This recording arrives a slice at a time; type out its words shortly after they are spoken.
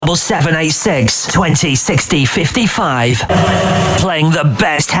07786 2060 55. Playing the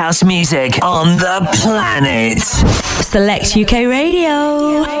best house music on the planet. Select UK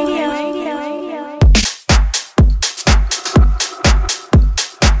Radio.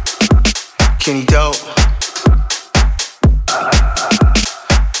 Kenny Dope.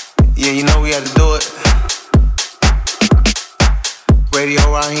 Yeah, you know we had to do it. Radio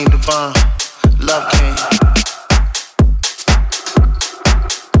Raheem Devon, Love King.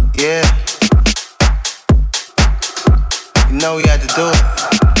 Yeah. You know we had to do it.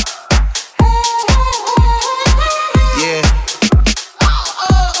 Yeah.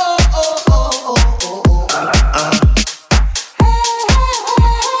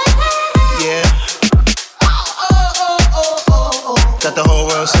 Yeah. Got the whole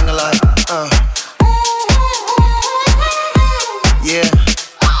world singing like, yeah.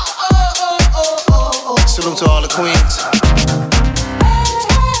 Salute to all the queens.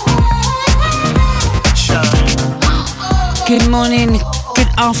 Shine. Good morning,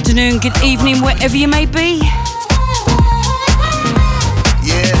 good afternoon, good evening, wherever you may be.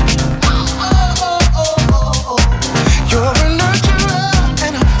 Yeah. You're a nurturer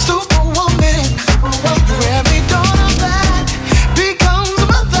and a superwoman. Every daughter that becomes a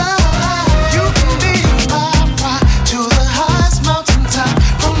mother. You can be my pride to the highest mountaintop.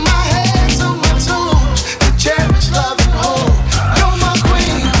 From my head to my toes, the cherish, love, and hope. You're my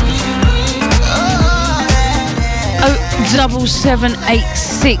queen.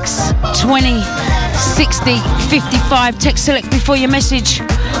 07786 20 60 55. Text select before your message.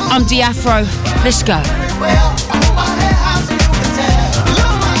 I'm DeeAfro. Let's go.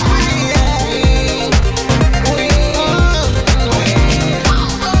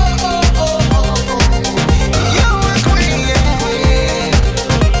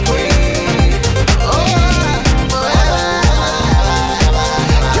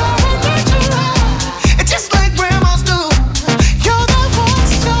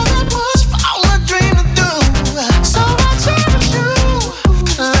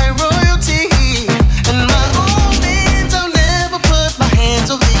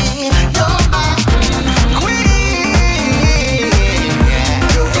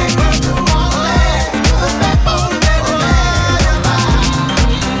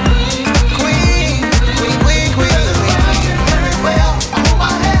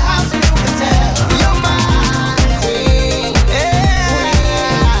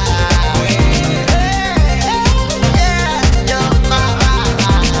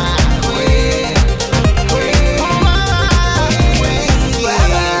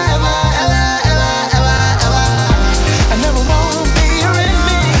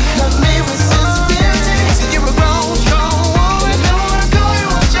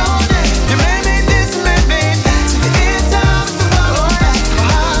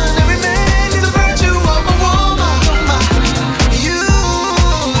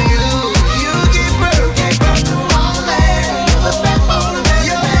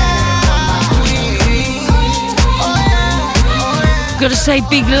 Gotta say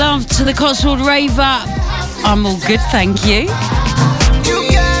big love to the Cotswold Raver. I'm all good, thank you.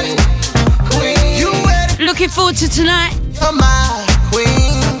 Looking forward to tonight.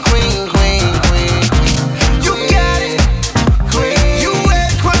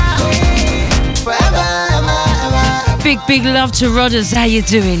 Big love to Rodders. How you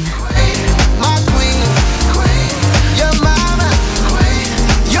doing?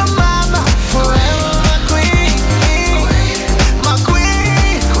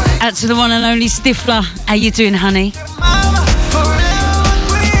 Out to the one and only Stifler. How you doing, honey?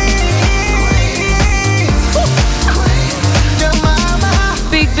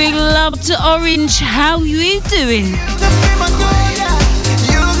 Big love to Orange. How you doing?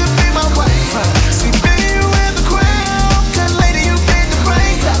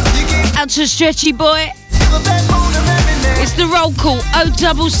 Out to Stretchy Boy. It's the roll call.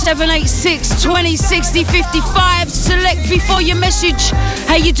 07786 20 60 55. Select before your message.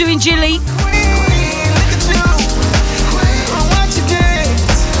 How you doing, Jilly?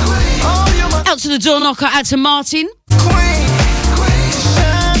 Out to the door knocker. Out to Martin.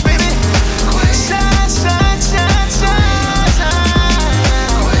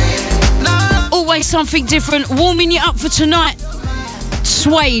 Always something different. Warming you up for tonight.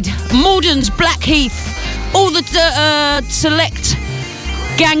 Suede, Maldon's, Blackheath, all the select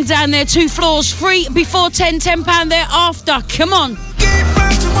gang down there, 2 floors, free before 10, £10 thereafter. Come on.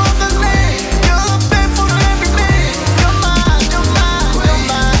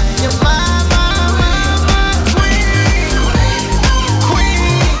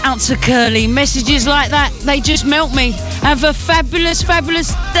 Out to Curly, messages like that, they just melt me. Have a fabulous,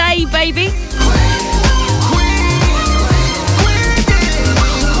 fabulous day, baby.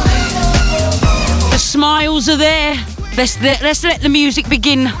 The smiles are there. Let's let the music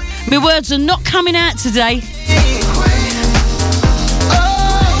begin. My words are not coming out today.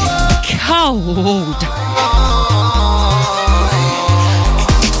 Cold.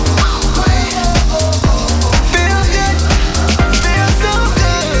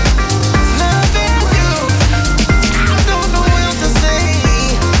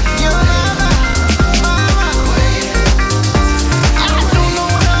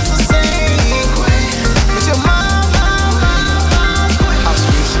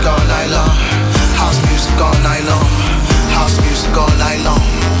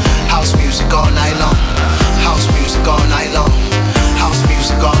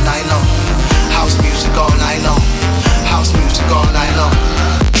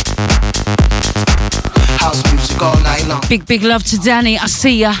 Big love to Danny, I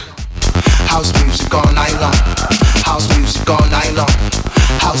see ya. House music all night long. House music all night long.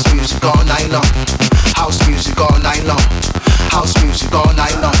 House music all night long. House music all night long. House music all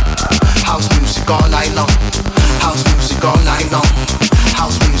night long. House music all night long. House music all night long.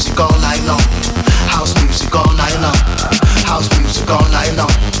 House music all night long. House music all night long. House music all night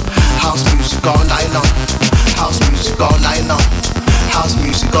long. House music all night long. House music all night long. House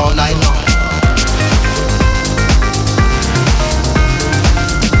music all night long.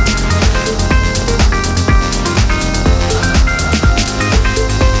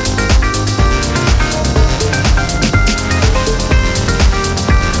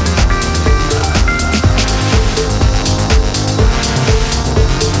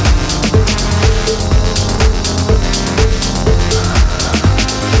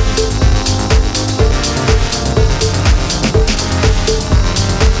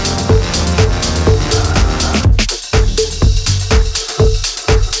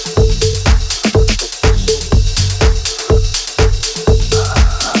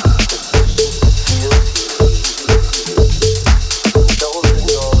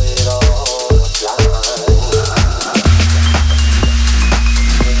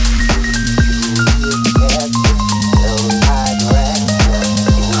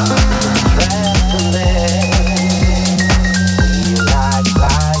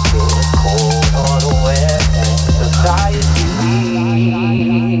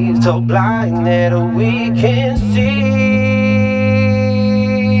 So blind that we can't see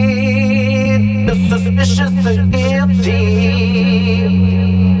the suspicious and guilty,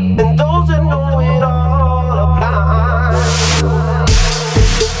 and those that know it all are blind.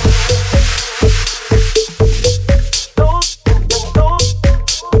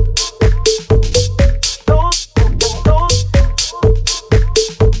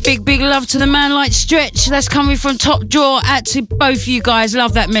 Big love to the man like Stretch. That's coming from Top Drawer. Out to both you guys.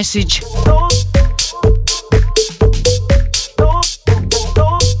 Love that message.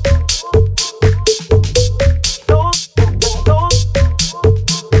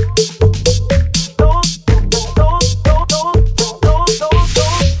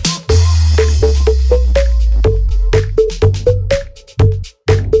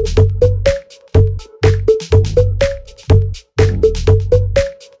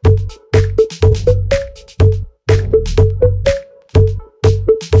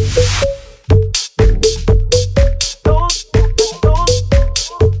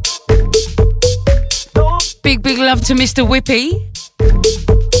 Big love to Mr. Whippy.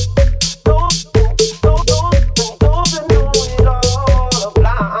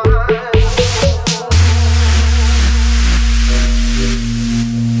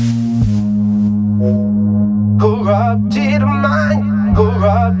 Corrupted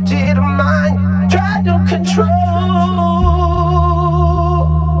mind, try to control,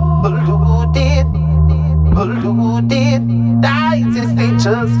 polluted, disease, they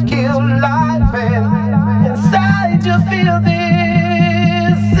just kill life, and inside you feel this.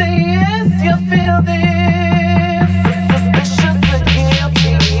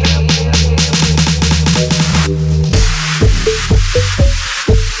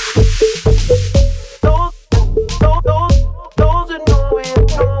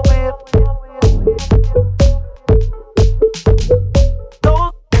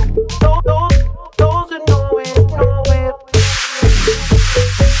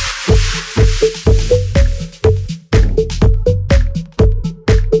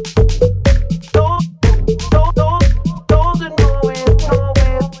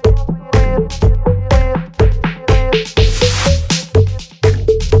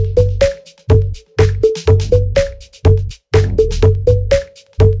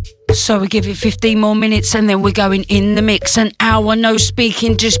 So we give it 15 more minutes and then we're going in the mix. An hour, no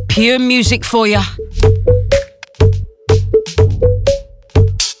speaking, just pure music for you.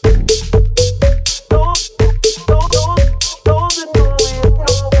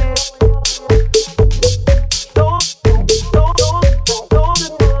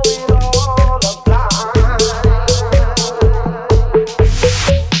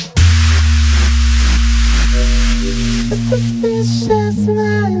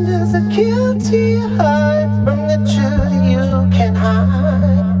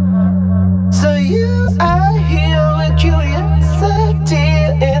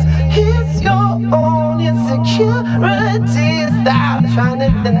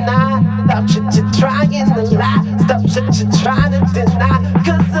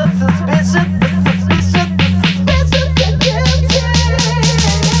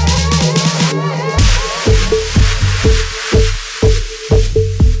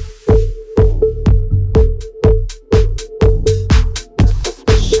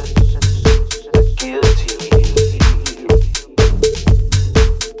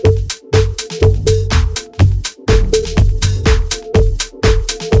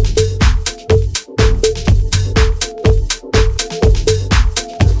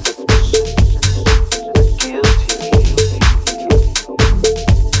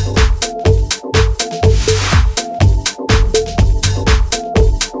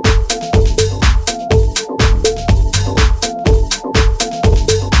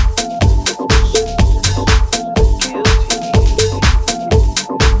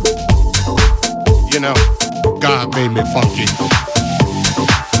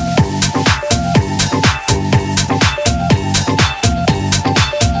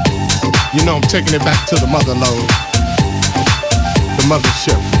 Taking it back to the mother lode, the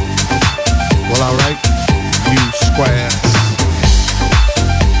mothership. Well, alright, you squares.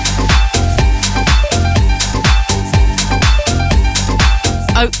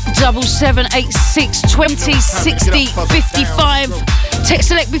 07786 20 60 55. Text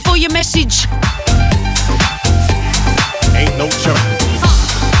select before your message. Ain't no joke.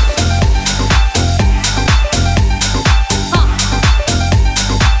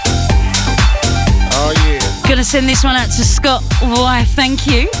 Gonna send this one out to Scott. Why, thank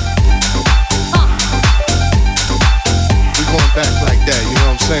you. We going back like that, you know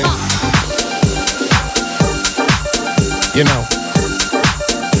what I'm saying? You know.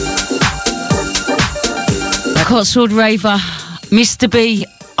 Cotswold Raver, Mr. B,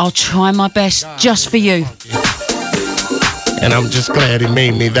 I'll try my best just for you. And I'm just glad he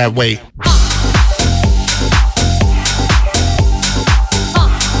made me that way.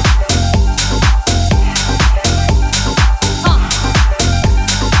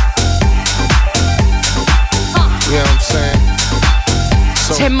 You know what I'm saying?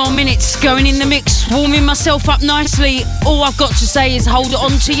 10 more minutes going in the mix, warming myself up nicely. All I've got to say is hold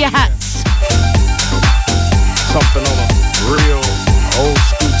on to your hats. Something on a real old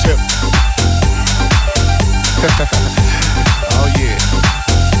school tip. Oh yeah.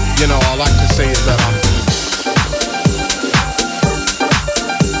 You know, all I can say is that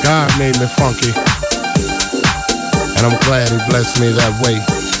God made me funky. And I'm glad he blessed me that way.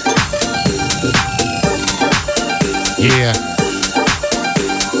 Yeah.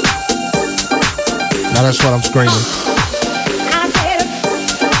 Now that's what I'm screaming.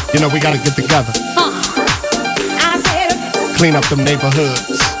 You know, we gotta get together. Clean up them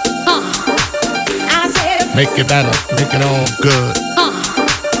neighborhoods. Make it better, make it all good.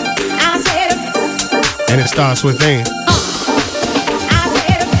 And it starts within.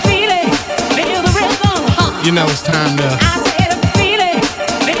 You know it's time to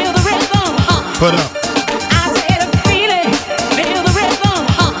put up.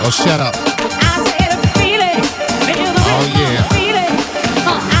 Oh, shut up. Oh, yeah.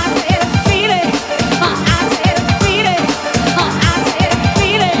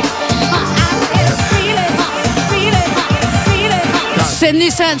 Send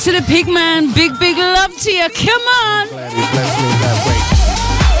this out to the pig man. Big, big love to you. Come on. Glad he blessed me that way.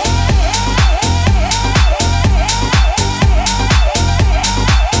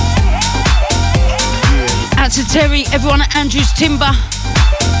 Out to Terry, everyone at Andrews Timber.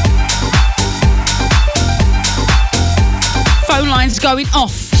 Phone lines going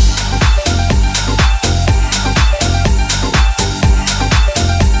off.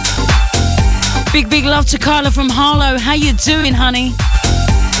 Big, big love to Carla from Harlow. How you doing, honey?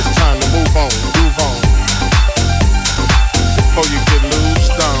 It's time to move on, before you get loose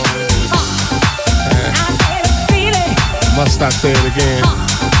down. Must I say it again?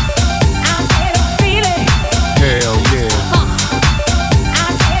 Hell yeah.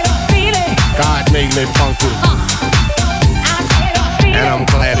 made me funky. And I'm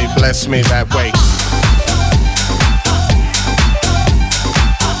glad he blessed me that way.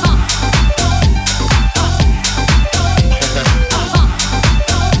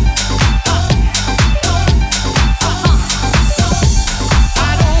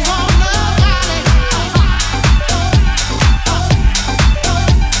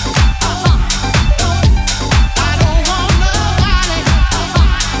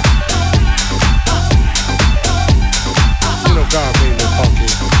 God made me funky,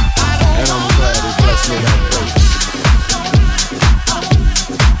 and I'm glad he blessed me that way.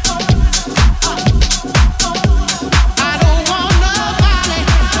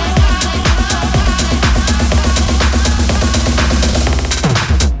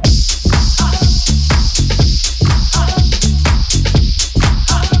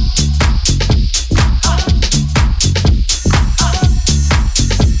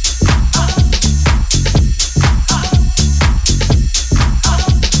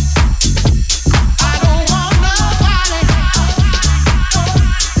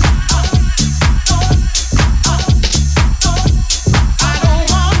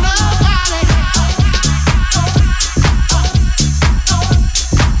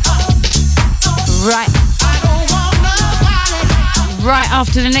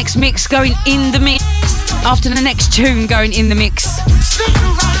 After the next mix going in the mix, after the next tune going in the mix.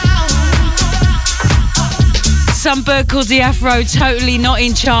 Some bird called DeeAfro, totally not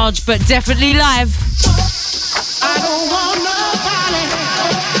in charge, but definitely live. I don't want nobody.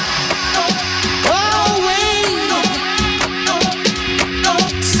 Always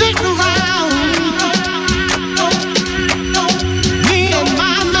stick around. Me and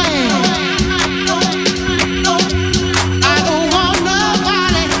my man. I don't want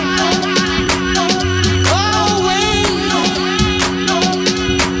nobody. Always.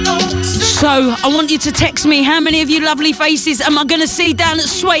 So I want you to text me how many of you lovely faces am I going to see down at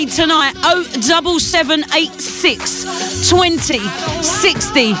Suede tonight. 07786 20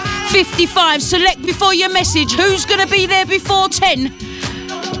 60 55. Select before your message. Who's going to be there before 10?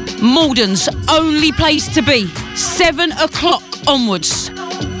 Malden's only place to be. 7 o'clock onwards.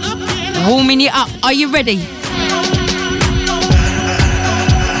 Warming you up. Are you ready?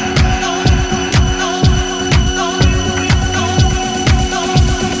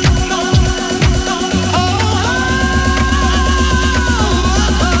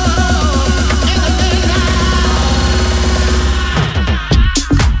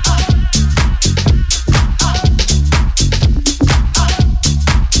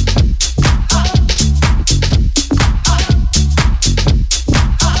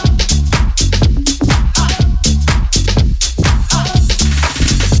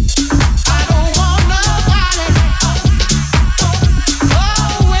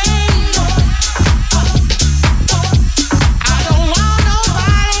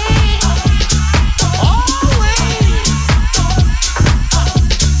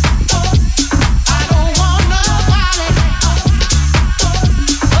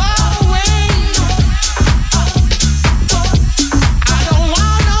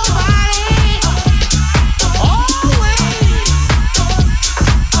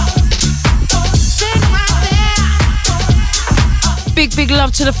 Big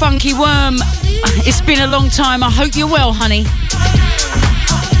love to the Funky Worm. It's been a long time. I hope you're well, honey.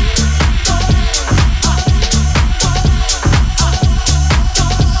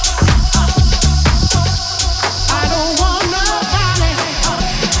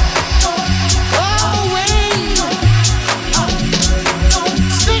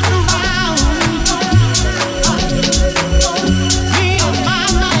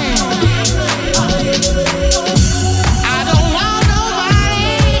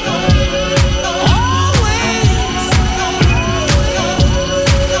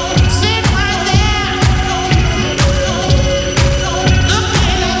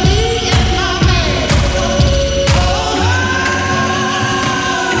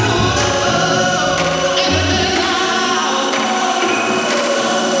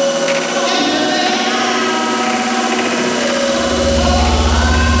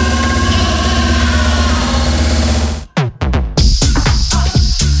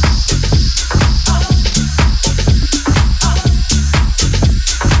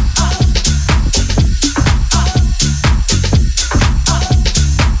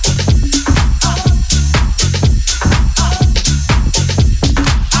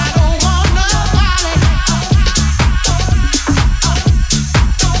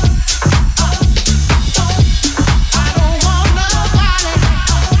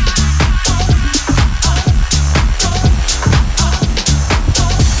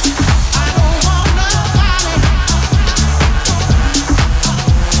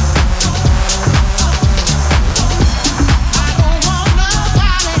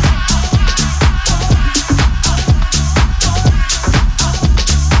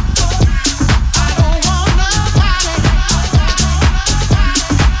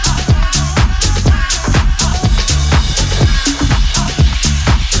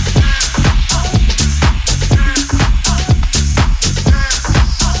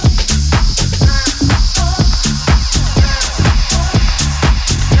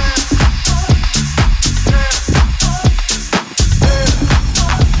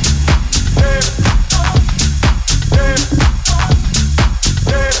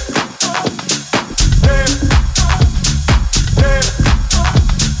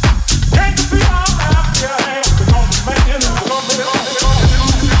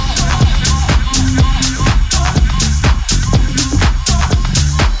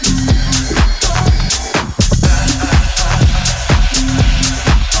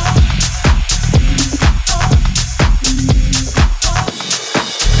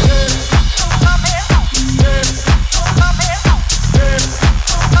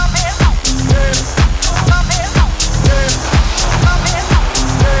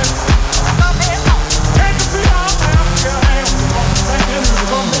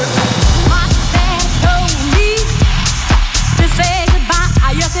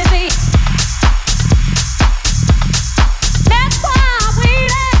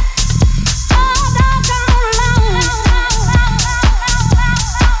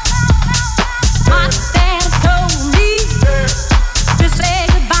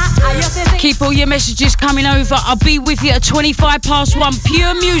 messages coming over. I'll be with you at 25 past 1.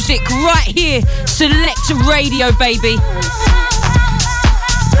 Pure music right here. Select Radio, baby.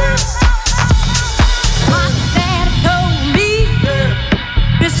 My dad told me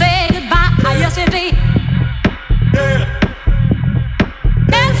to say goodbye yesterday.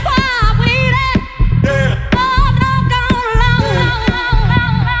 That's why I waited all doggone long.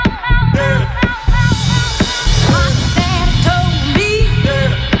 My dad told me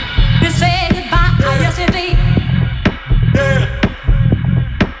to say goodbye yesterday.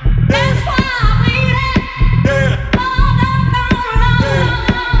 That's why I waited all doggone long.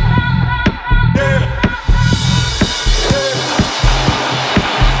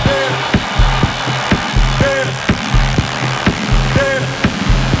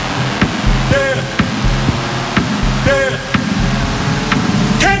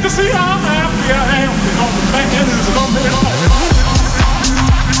 Can't you see how happy I am because the band is coming on?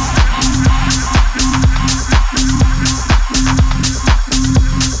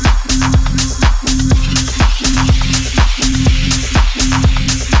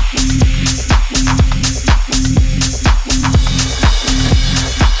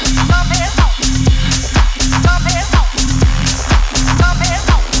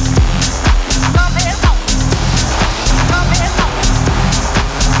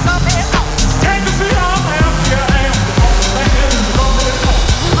 Can't you see how happy I am?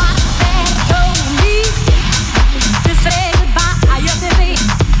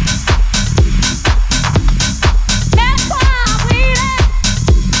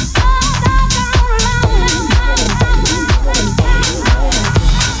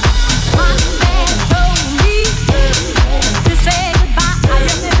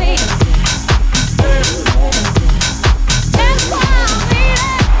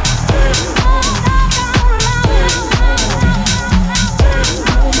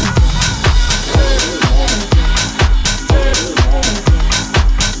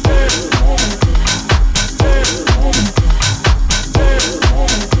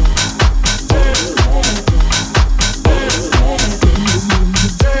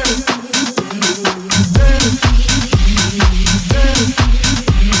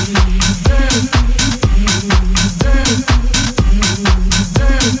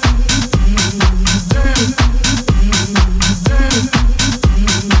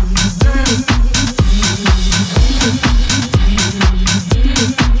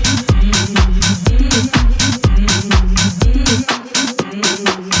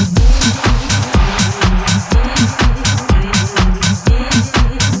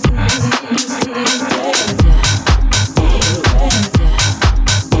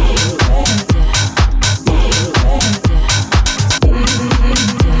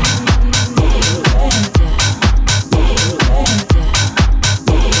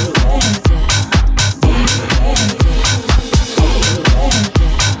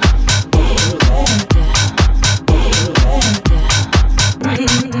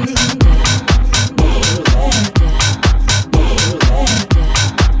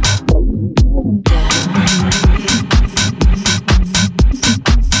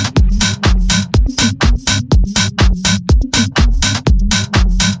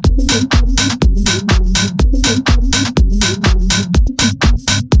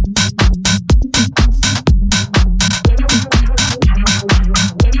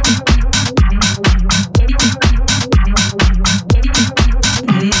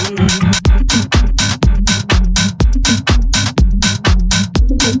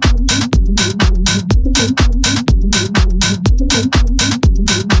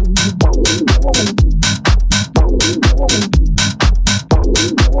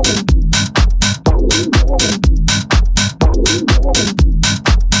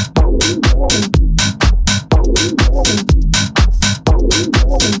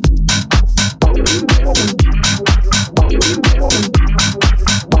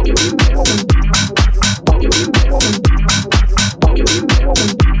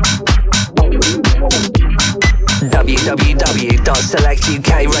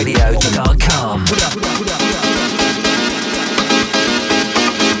 www.selectukradio.com.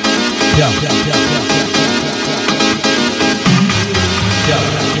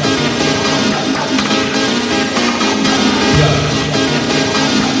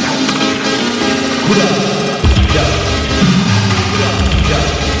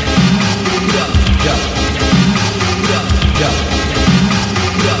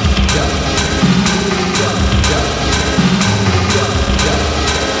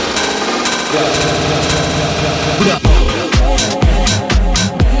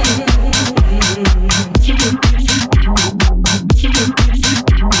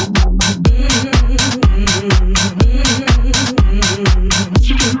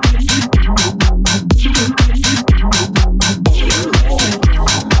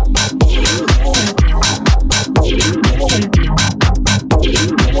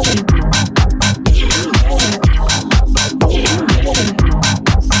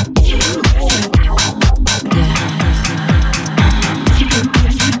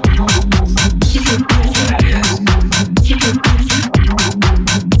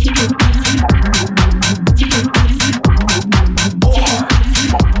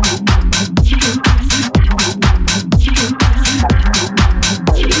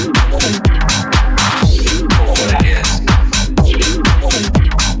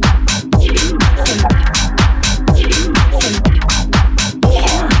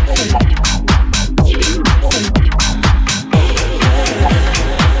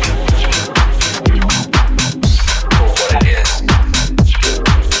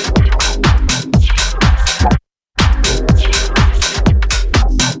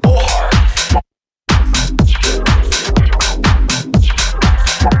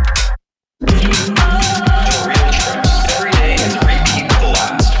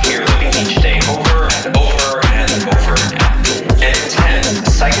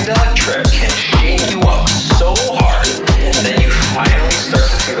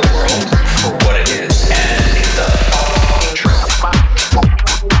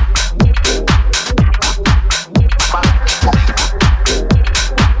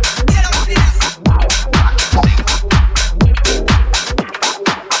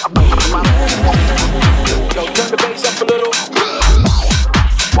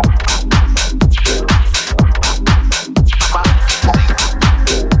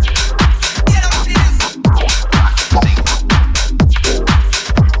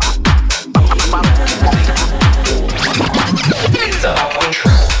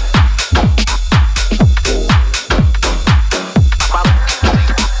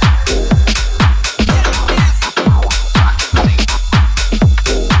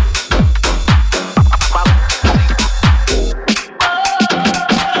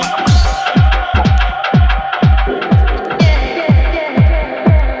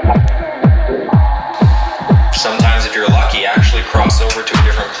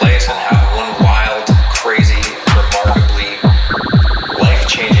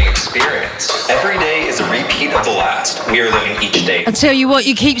 Tell you what,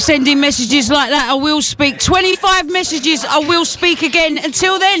 you keep sending messages like that, I will speak. 25 messages, I will speak again.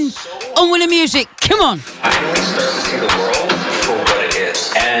 Until then, on with the music. Come on. I can only start to see the world for what it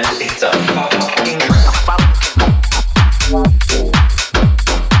is, and it's a fucking trip.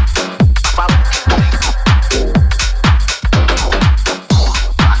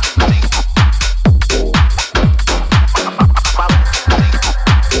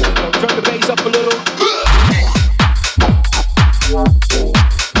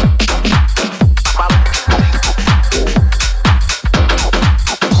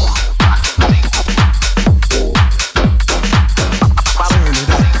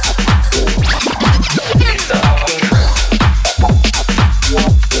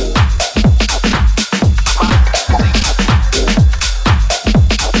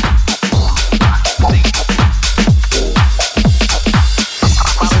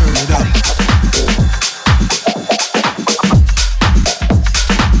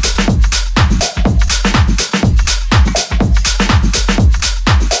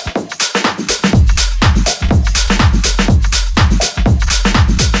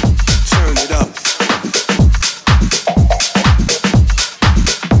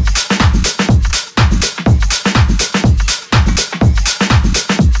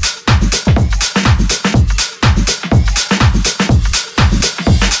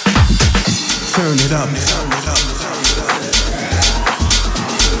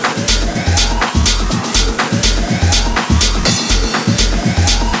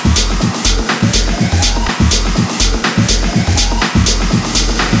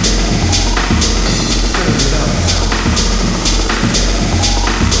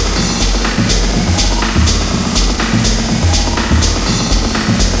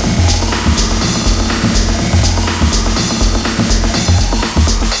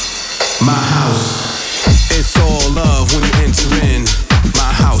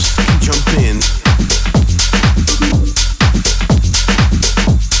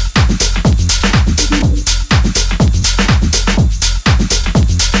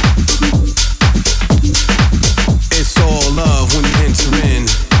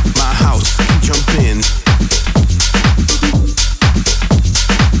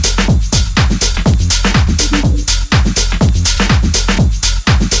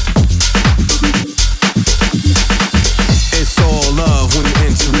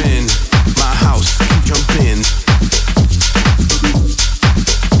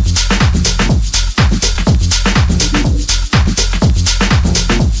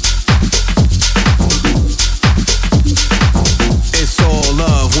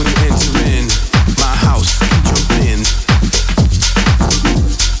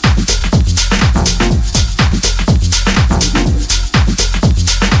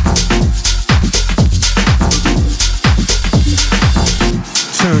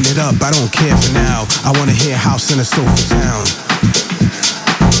 Turn it up, I don't care for now. I wanna hear house in a soulful sound.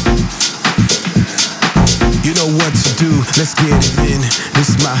 You know what to do, let's get it in.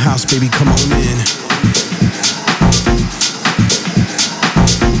 This is my house, baby, come on in.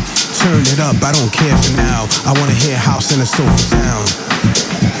 Turn it up, I don't care for now. I wanna hear house in a soulful sound.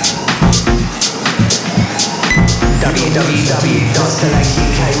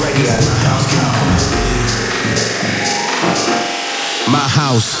 www.selectukradio.com. My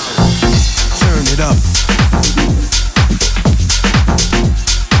house, turn it up.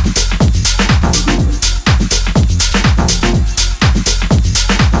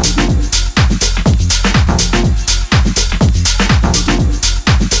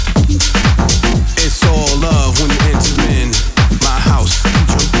 It's all love when you enter in my house, you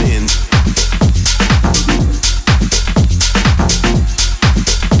jump in.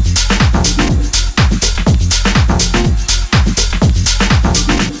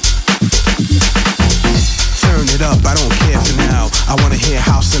 I don't care for now. I wanna hear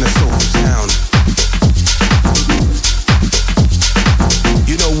house in a soulful sound.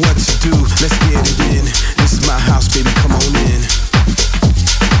 You know what to do, let's get it in. This is my house, baby, come on in.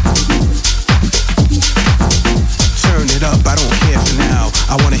 Turn it up, I don't care for now.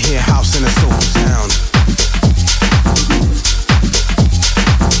 I wanna hear house in a soulful sound.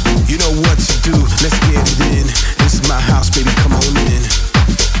 You know what to do, let's get it in. This is my house, baby, come on in.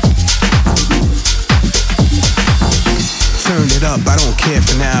 Turn it up, I don't care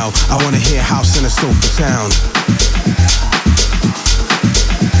for now. I wanna hear house in a soulful sound.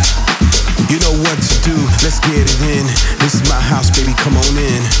 You know what to do, let's get it in. This is my house, baby, come on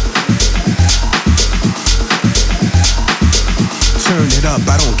in. Turn it up,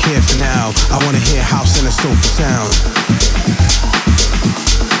 I don't care for now. I wanna hear house in a soulful sound.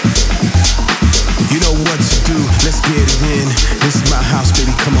 You know what to do, let's get it in. This is my house,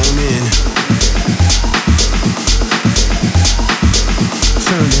 baby, come on in.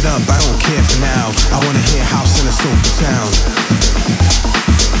 Turn it up, I don't care for now. I wanna hear house in a soulful sound.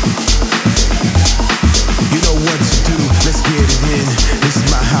 You know what to do, let's get it in. This is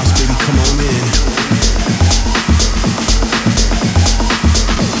my house, baby, come on in.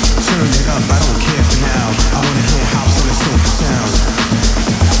 Turn it up, I don't care for now. I wanna hear house in a soulful sound.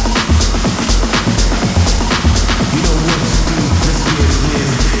 You know what to do, let's get it in.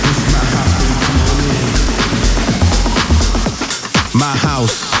 This is my house, baby, come on in. My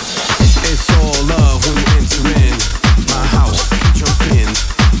house, it's all love when you enter in. My house, jump in.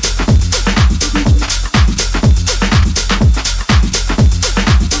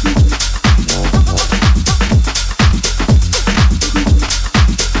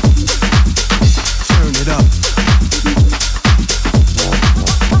 Turn it up.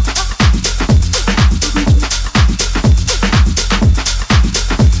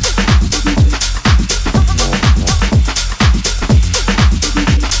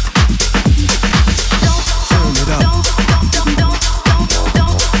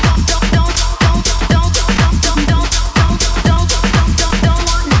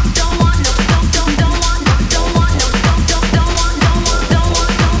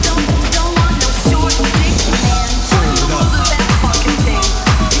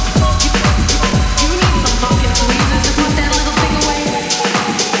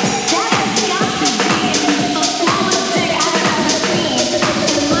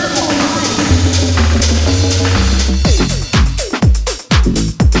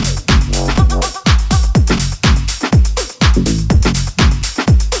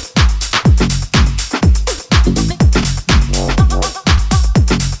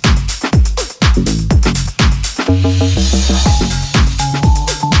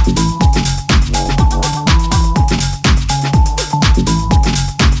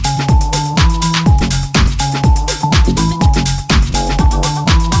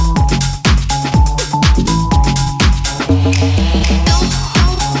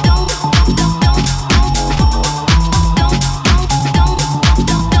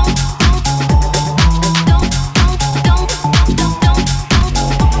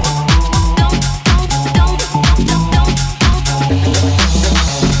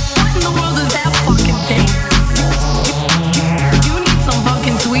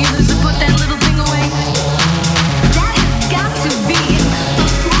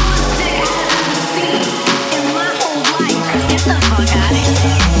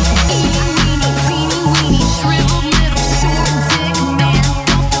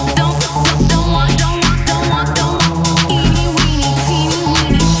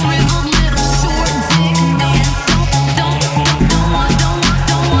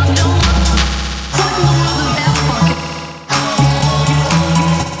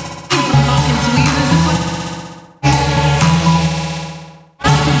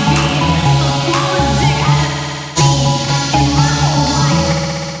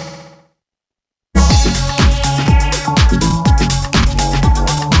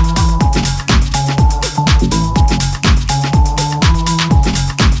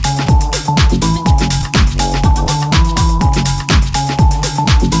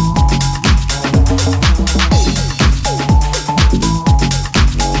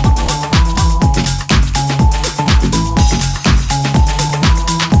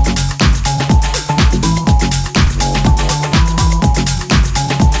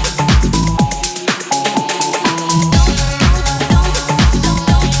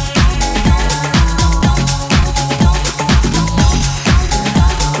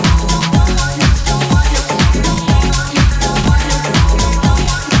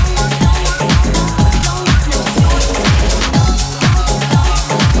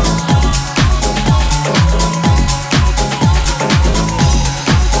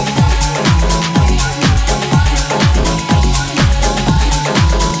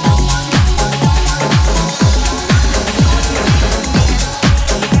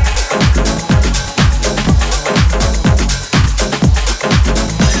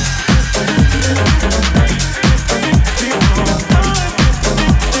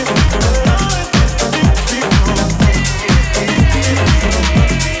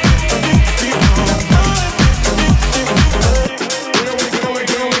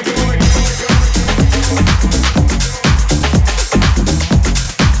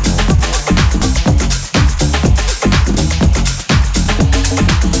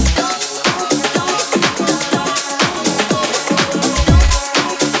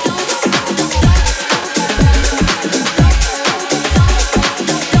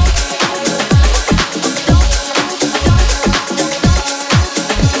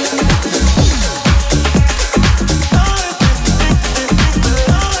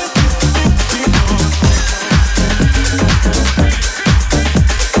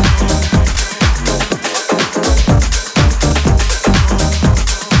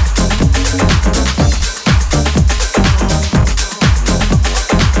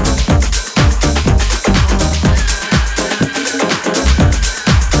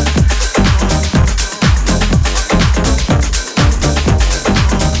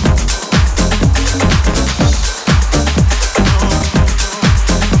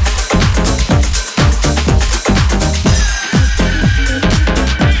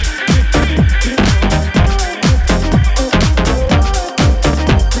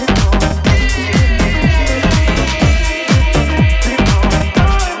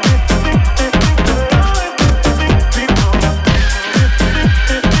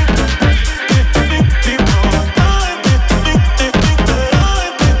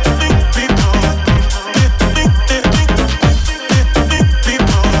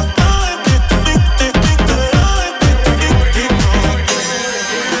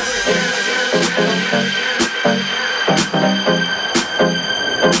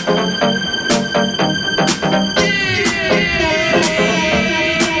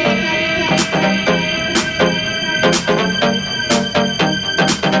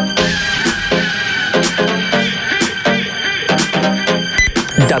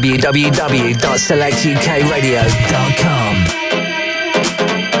 www.selectukradio.com.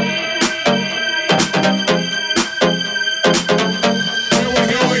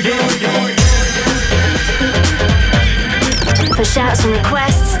 For shouts and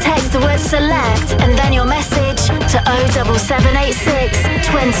requests, text the word select and then your message to 07786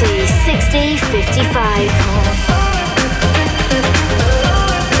 20 60 55.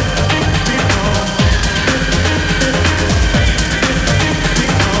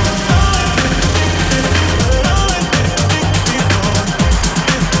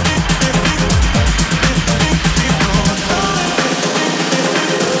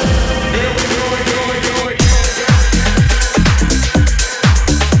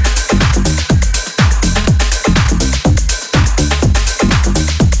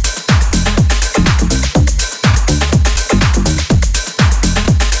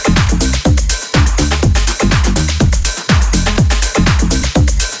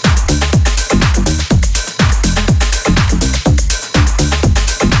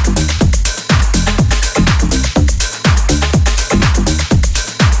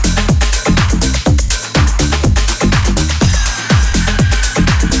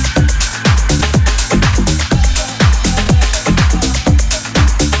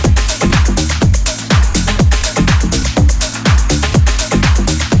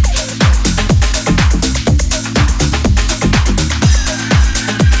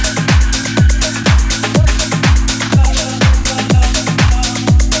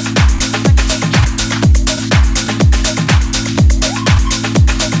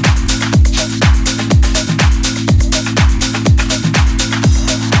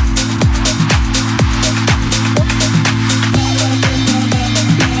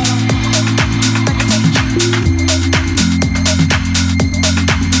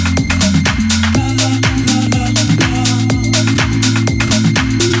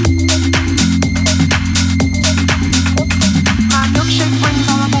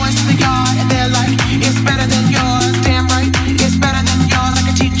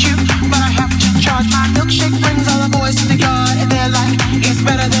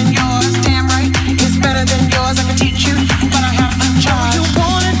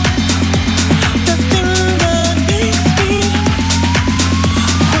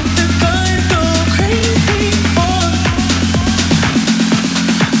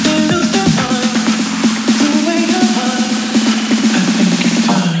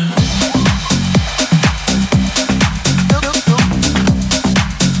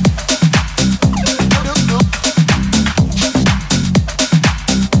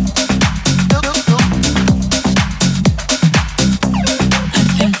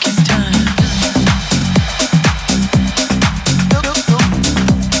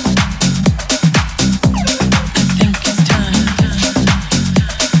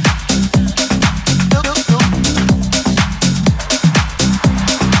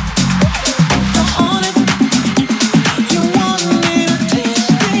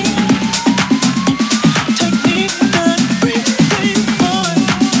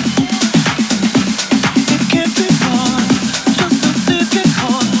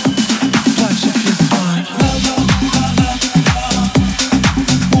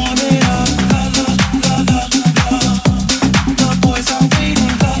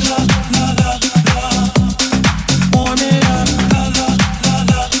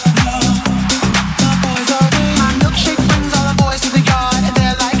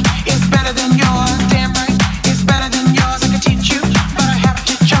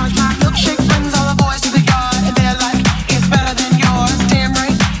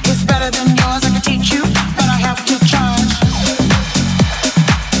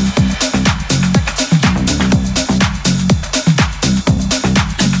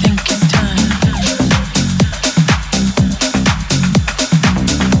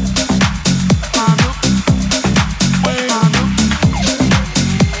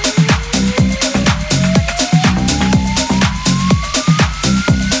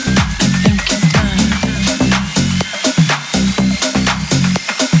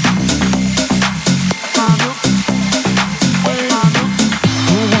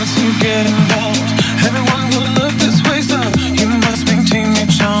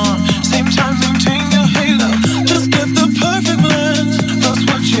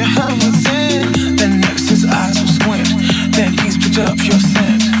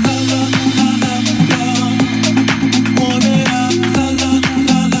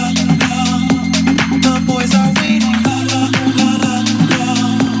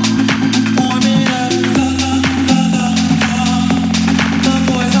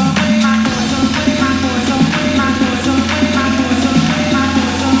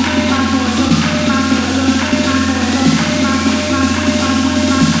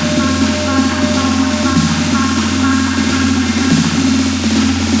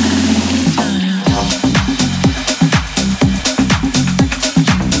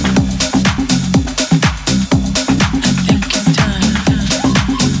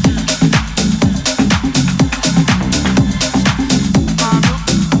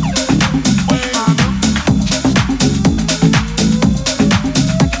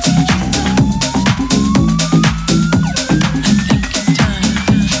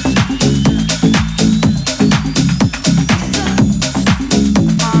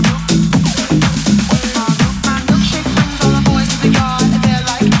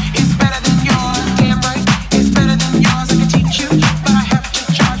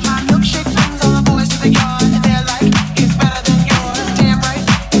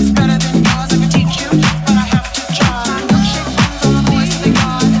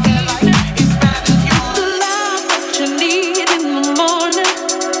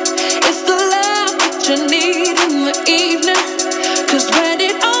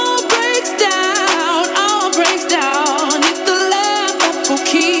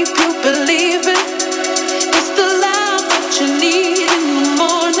 keep you believing. It's the love that you need in the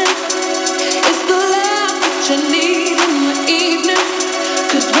morning. It's the love that you need in the evening.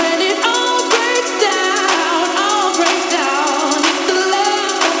 'Cause when it all breaks down, it's the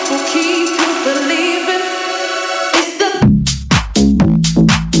love that will keep you believing. It's the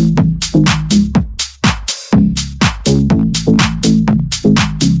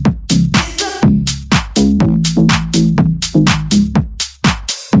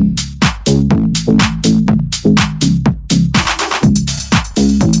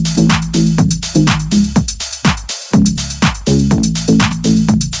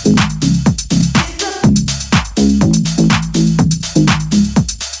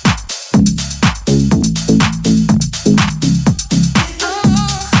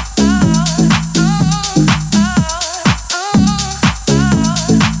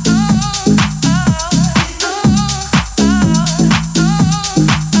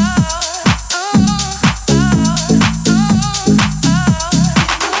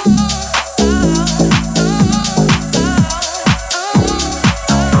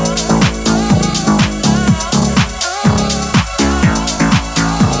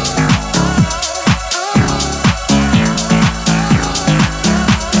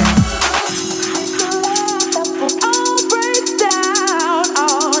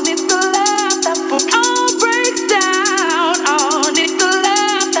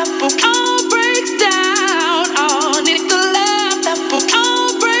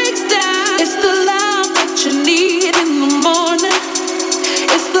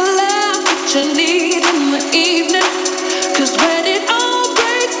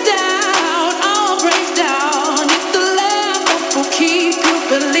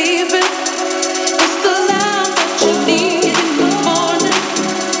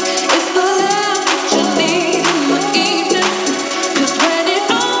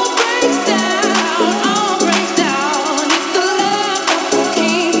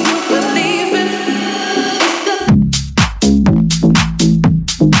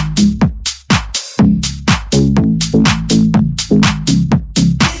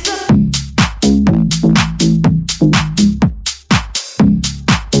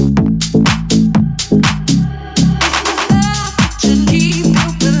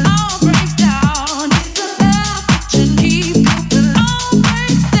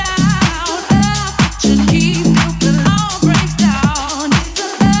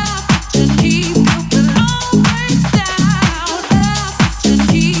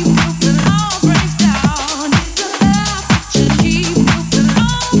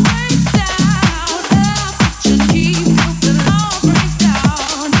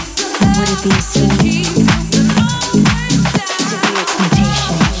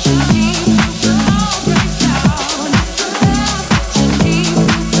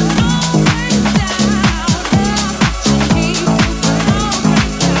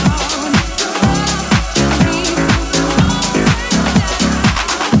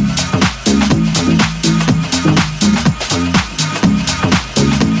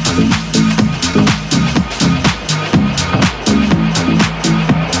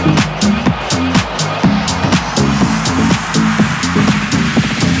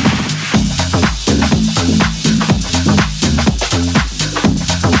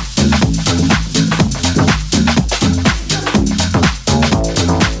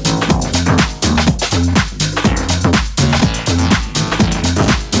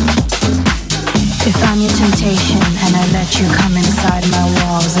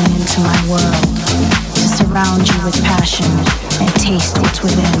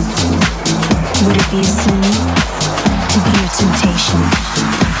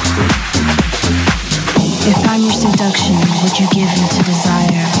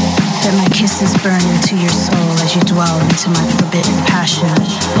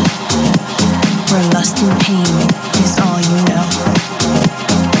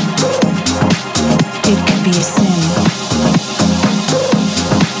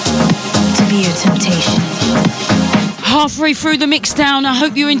halfway through the mix down. I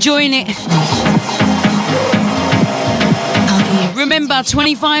hope you're enjoying it. Remember,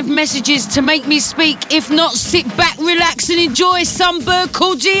 25 messages to make me speak. If not, sit back, relax and enjoy some bird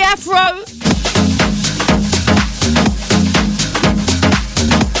called DeeAfro.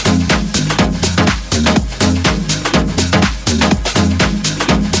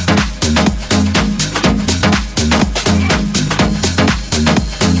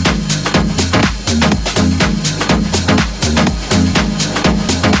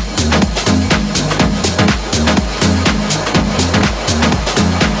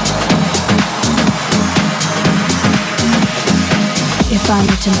 I'm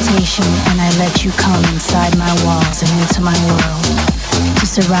your temptation and I let you come inside my walls and into my world, to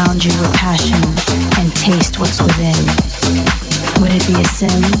surround you with passion and taste what's within. Would it be a sin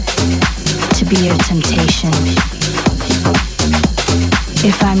to be your temptation?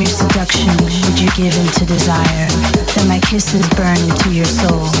 If I'm your seduction, would you give in to desire? Then my kisses burn into your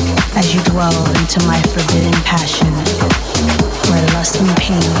soul as you dwell into my forbidden passion, where lust and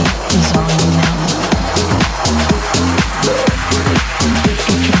pain is all you know.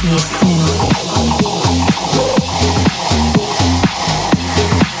 It could be a sin.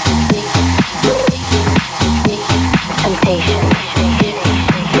 Temptation.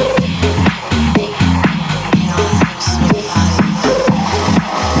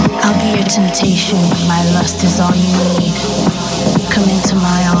 I'll be your temptation, my lust is all you need. Come into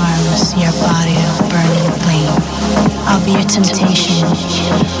my arms, your body a burning flame. I'll be your temptation,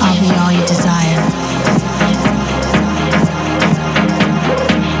 I'll be all you desire.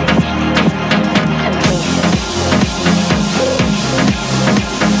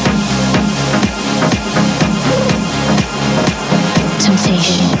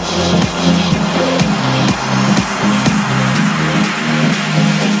 Temptation.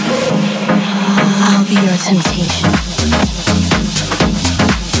 I'll be your temptation.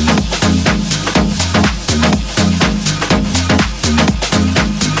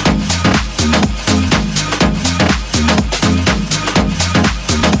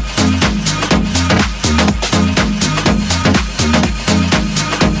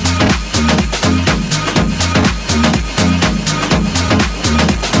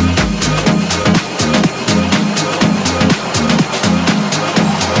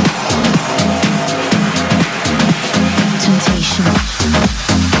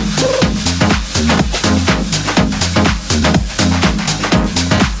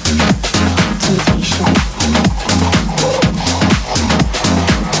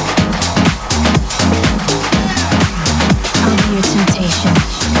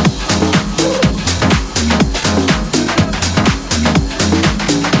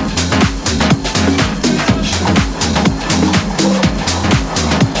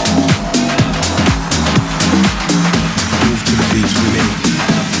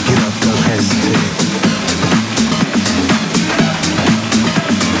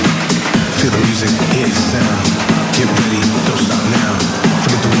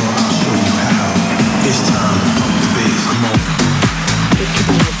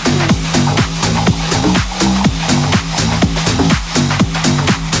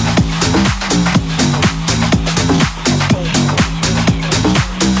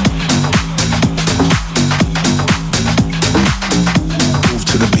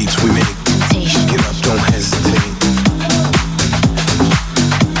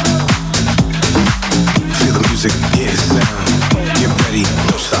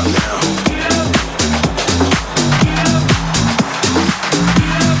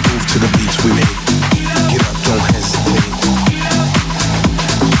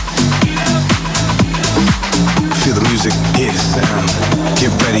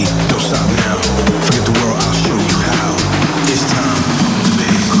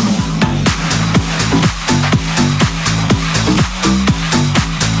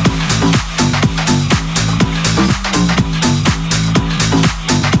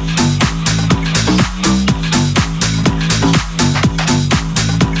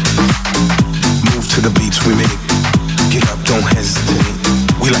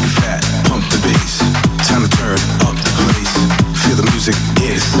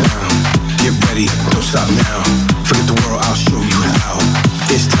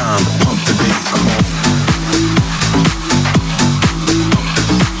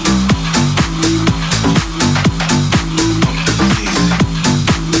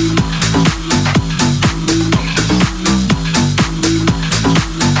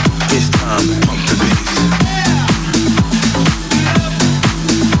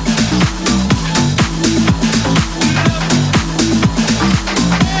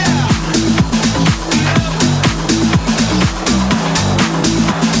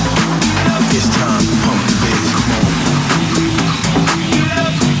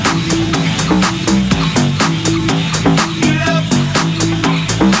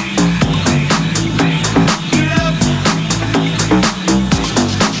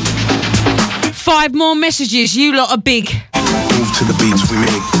 Messages, you lot are big. Move to the beats we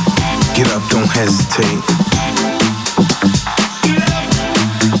make. Get up, don't hesitate.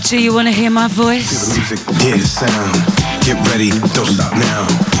 Do you want to hear my voice? Feel the music, hear the sound. Get ready, don't stop now.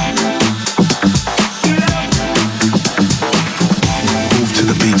 Move to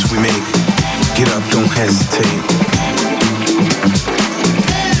the beats we make. Get up, don't hesitate.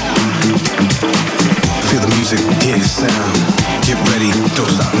 the sound. Get ready, don't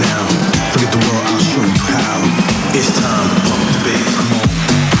stop now. Forget the world, I'll show you how. It's time to pump the bass. Come on.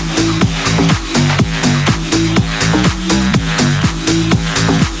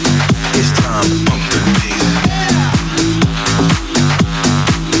 It's time to pump the bass.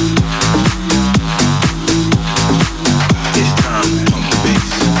 It's time to pump the bass.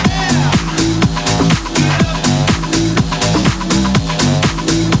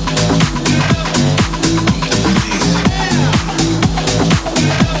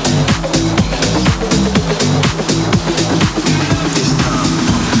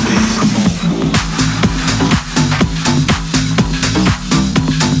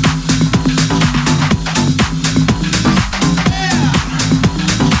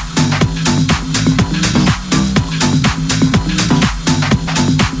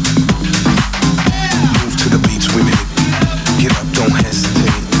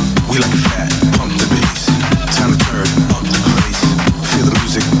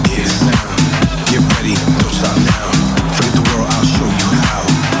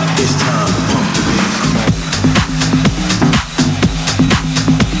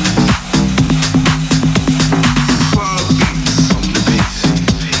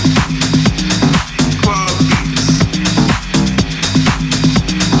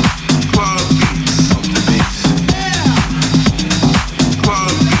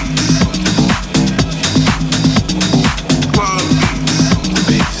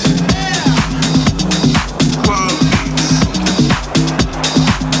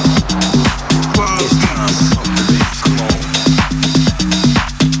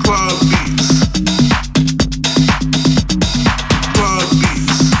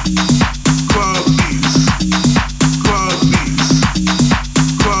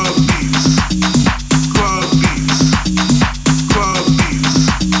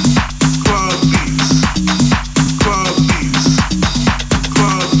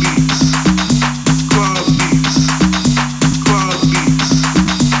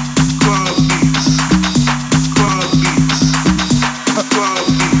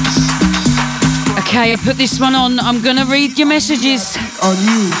 Okay, I put this one on. I'm gonna read your messages. On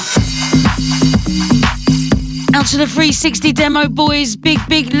you. Out to the 360 demo boys. Big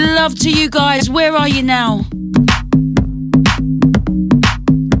love to you guys. Where are you now?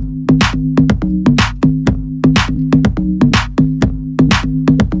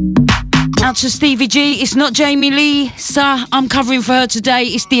 Out to Stevie G. It's not Jamie Lee, sir. I'm covering for her today.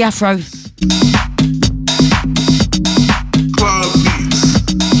 It's DeeAfro.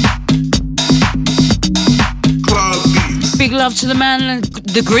 Big love to the man,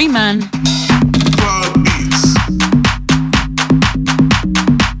 the green man.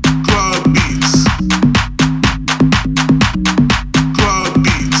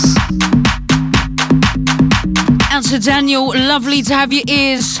 Out to Daniel, lovely to have your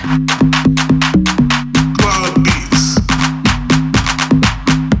ears.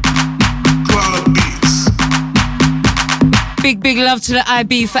 Big love to the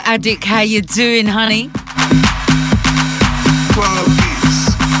IB for Addict. How you doing, honey?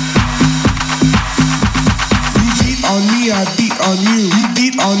 On me, I beat on you. You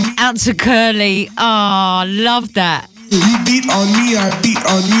beat on me. Out to Curly. Oh, love that. You beat on me, I beat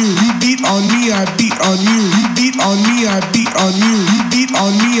on you. You beat on me, I beat on you. You beat on me, I beat on you. You beat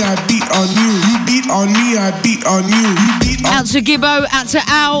on me, I beat on you. You beat on me, I beat on you. You beat on. Out to Gibbo, out to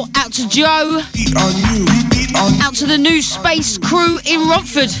Al, out to Joe. Beat on you. You beat on. Out to the new space crew in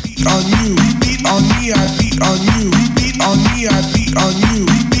Rockford. Beat on you. You beat on me, I beat on you. You beat on me, I beat on you.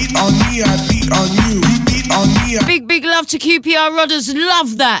 You beat on me, I beat on you. You beat on me. Big love to QPR Rodders.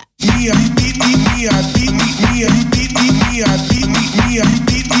 Love that. Me, I beat me, I beat me, I beat me, I beat me, I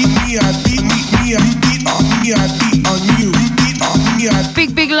beat me, I beat me, I beat on me, I beat on you. Beat on me, I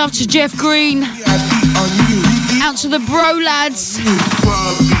big love to Jeff Green. I beat on you. Out to the bro lads.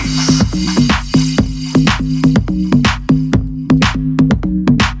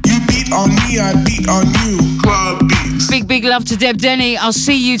 You beat on me, I beat on you. Big love to Deb Denny. I'll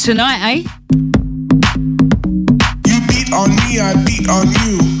see you tonight, eh? You beat on me, I beat on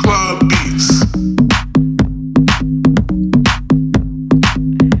you. Club beats.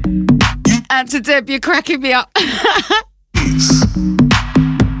 Out to Deb, you're cracking me up.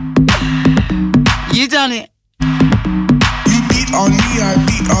 You done it. You beat on me, I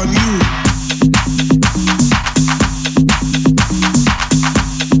beat on you.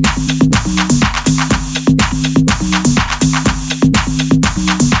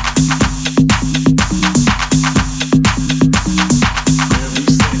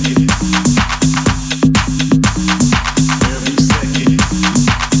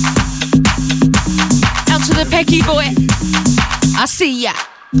 Peggy boy, I see ya.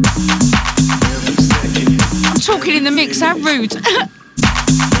 I'm talking in the mix, how rude.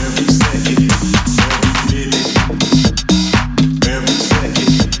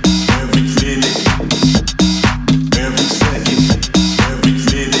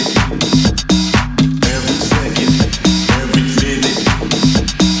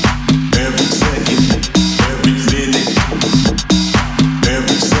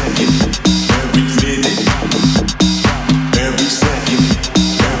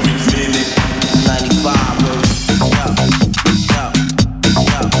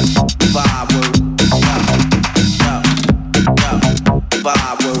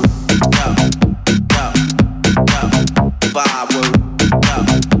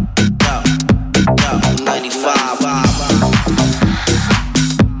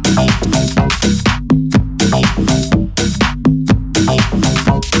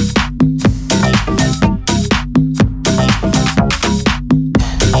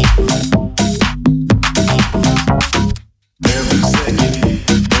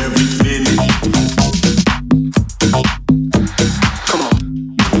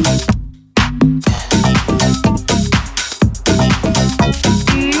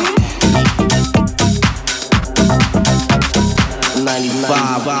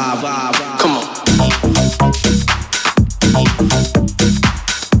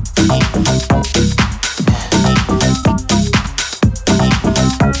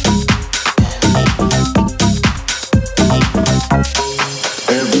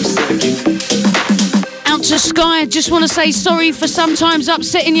 Just want to say sorry for sometimes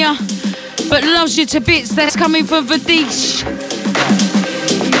upsetting you, but loves you to bits. That's coming from Vadish.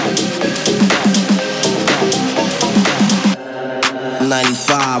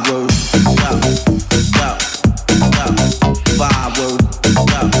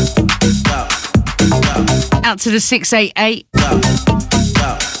 Out to the 688.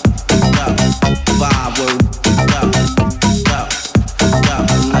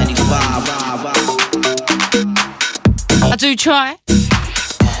 I do try.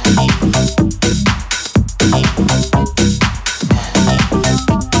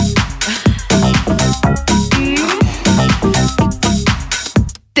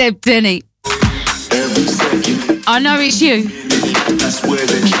 Deb Denny. I know it's you. That's where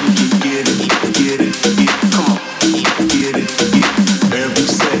that you can get it. Come on, get it. Every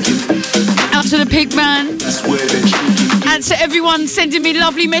second. Out to the pig man. That's where that you can get it. And to everyone sending me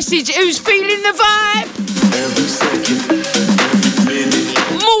lovely message who's feeling the vibe. Every second.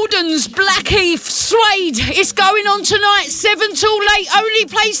 Malden's Blackheath Suede. It's going on tonight, 7 till late. Only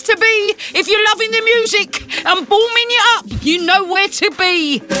place to be. If you're loving the music and booming you up, you know where to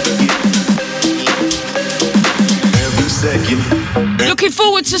be. Every second. Looking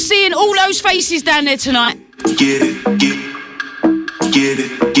forward to seeing all those faces down there tonight. Get it, get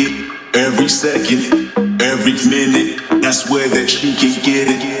it. Every second, every minute. That's where that you can get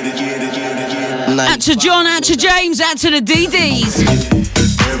it. Out to John, out to James, out to the DDs.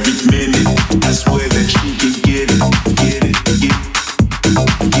 Every minute, that's where that you can get it.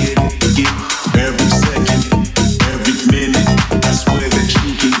 Every second, every minute, that's where that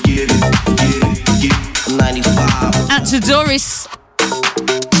you can get it. 95. Out to Doris.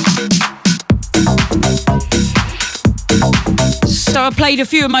 So I played a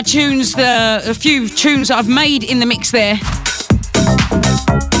few of my tunes, a few tunes that I've made in the mix there,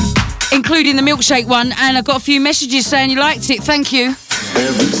 including the milkshake one, and I got a few messages saying you liked it. Thank you.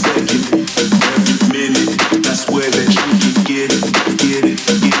 Every second, every minute, that's where that you can get it.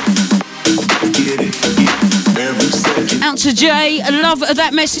 Every second. Out to Jay, I love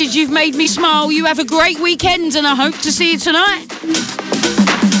that message. You've made me smile. You have a great weekend, and I hope to see you tonight.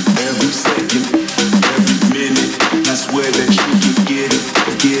 Every second, every minute, that's where that you can get it.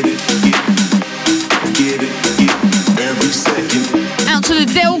 Every second. Out to the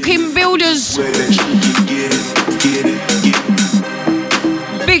Delkin Builders. Where that you can get it.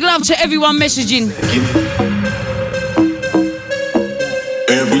 Big love to everyone messaging.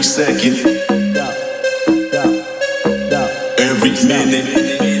 Every second, every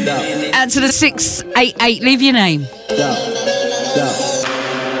minute. Out to the 688. Leave your name.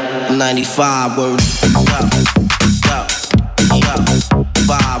 95 word.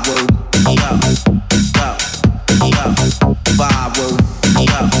 5 word. 5 word.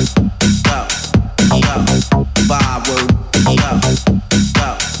 5 word.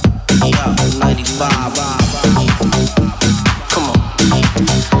 95. Come on.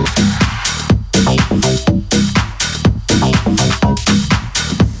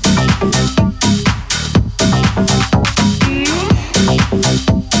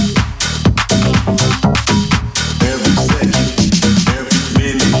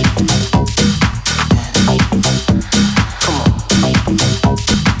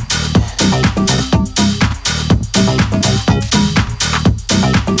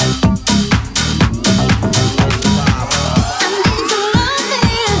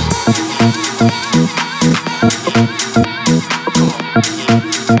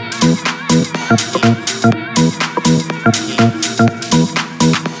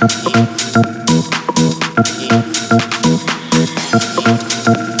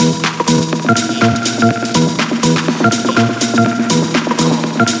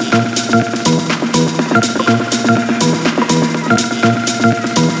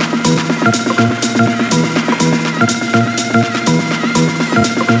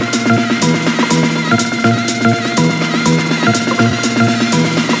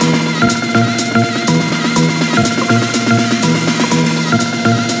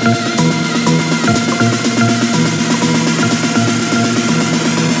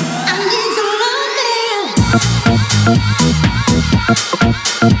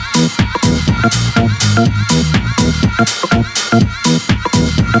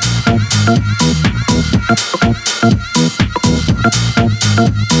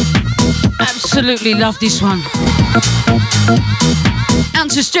 Absolutely love this one. Out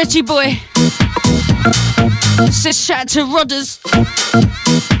to Stretchy Boy. Says shout to Rodders.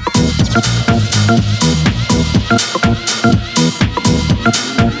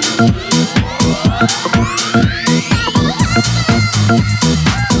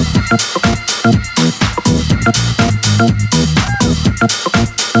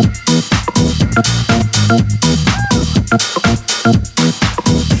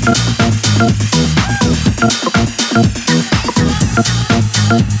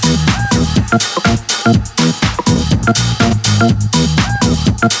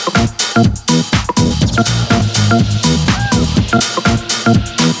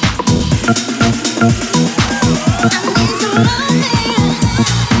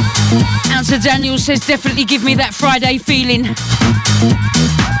 Out to Daniel, says definitely give me that Friday feeling.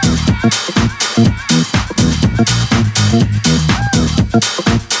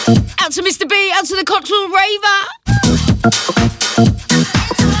 Out to Mr. B, out to the Cotswold Raver.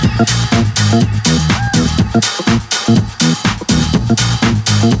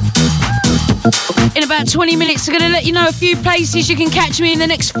 In about 20 minutes, I'm going to let you know a few places you can catch me in the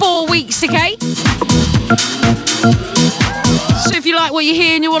next 4 weeks, okay? So if you like what you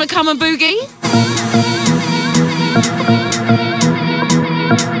hear and you want to come and boogie,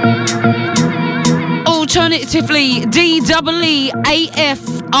 alternatively, DeeAfro,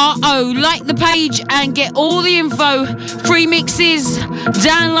 like the page and get all the info, free mixes,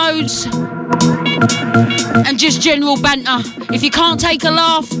 downloads, and just general banter. If you can't take a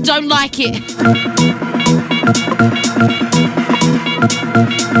laugh, don't like it.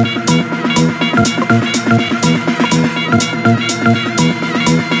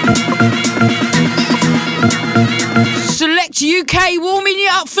 Select UK warming you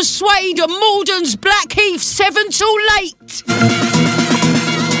up for Suede, Malden's, Blackheath, 7 till late.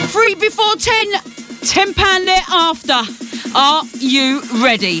 Free before 10, £10 thereafter. Are you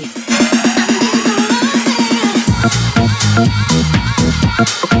ready?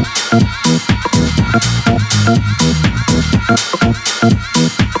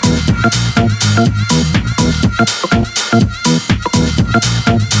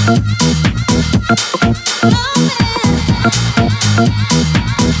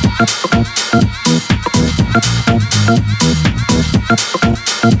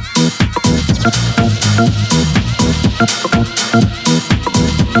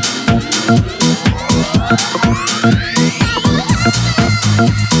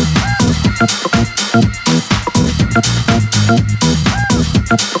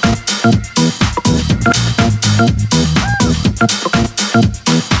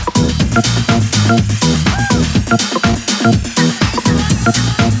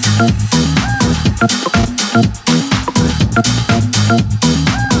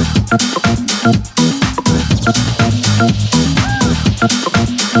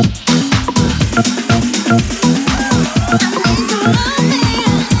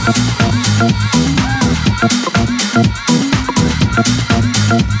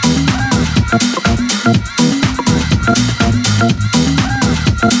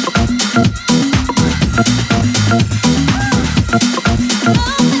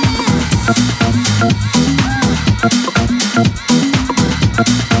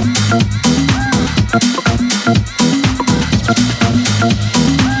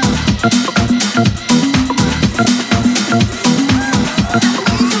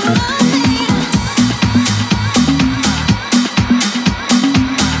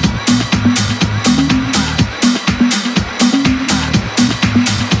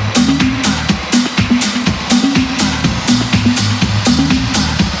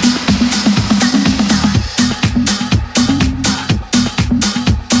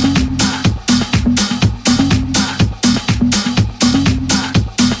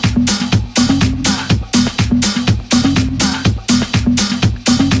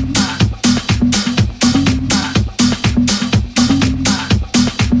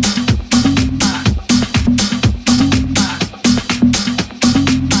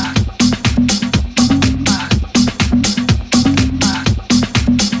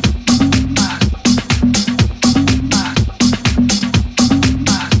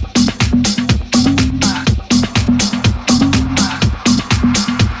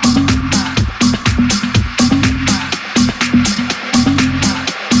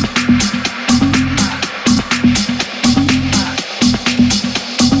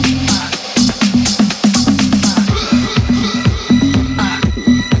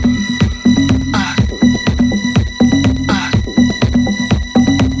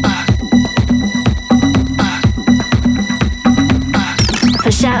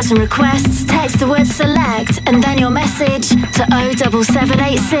 some requests, text the word select and then your message to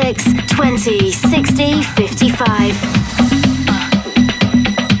 07786 20 60 55.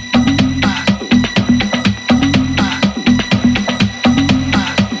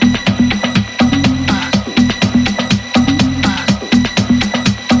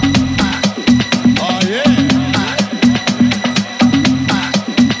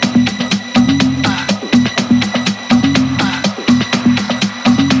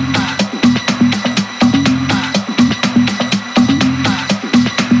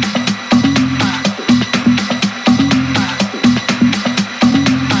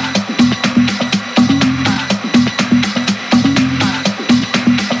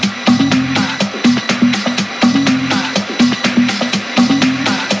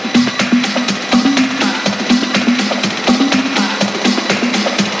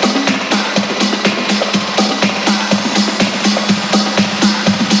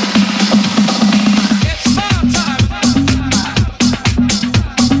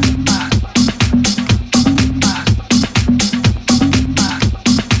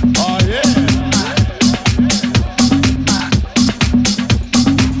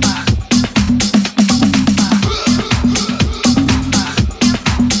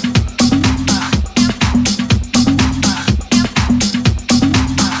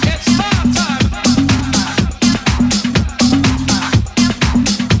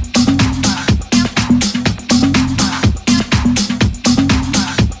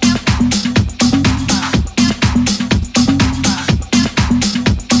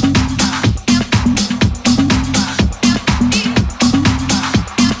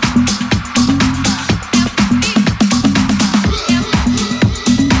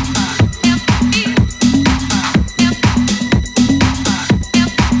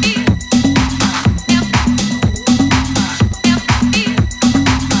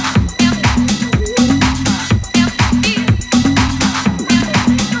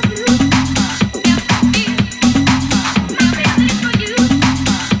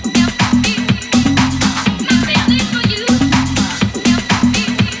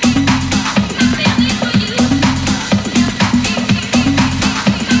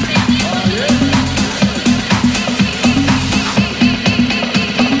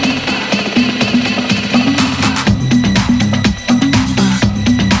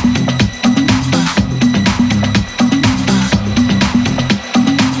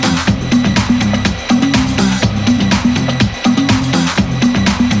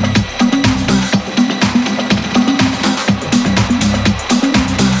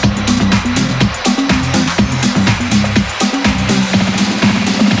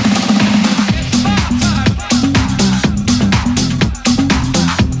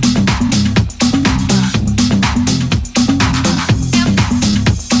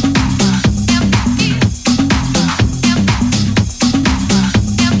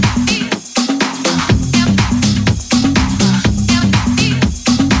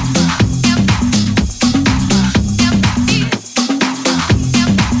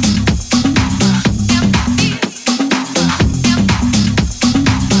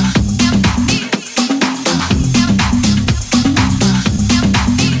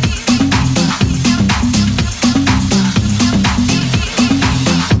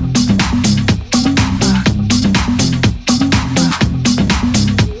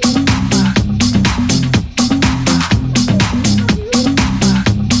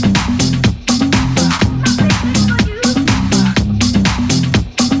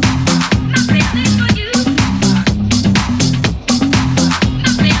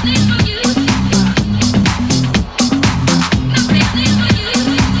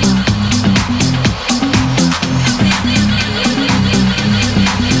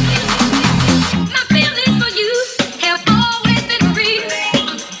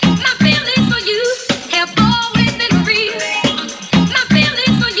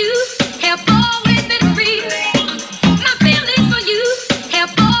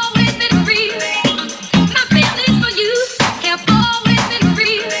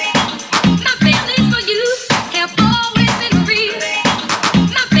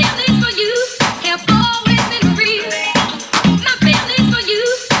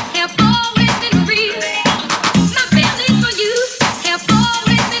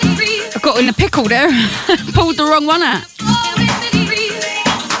 in a pickle there. Pulled the wrong one out.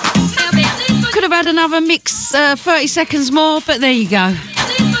 Could have had another mix, 30 seconds more, but there you go.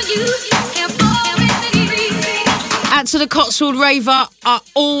 Out to the Cotswold Raver. I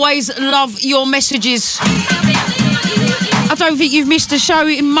always love your messages. I don't think you've missed a show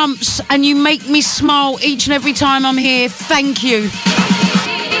in months, and you make me smile each and every time I'm here. Thank you.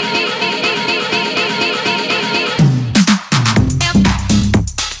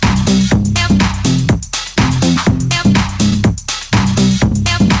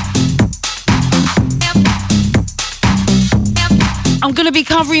 I'm going to be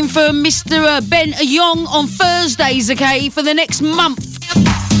covering for Mr. Ben Young on Thursdays, okay, for the next month.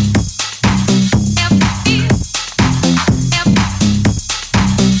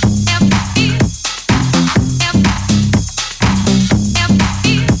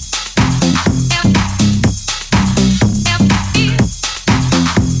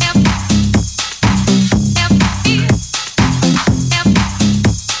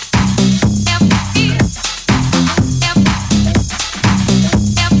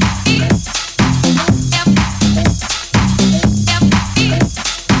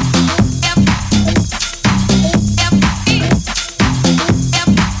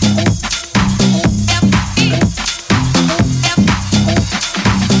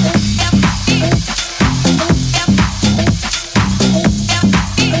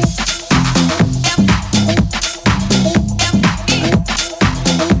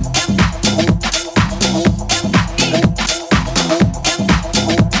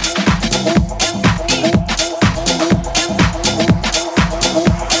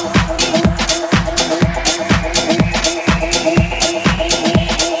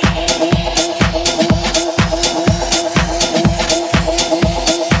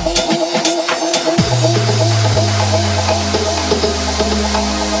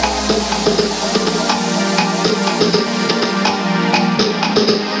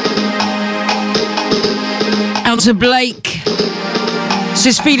 To Blake,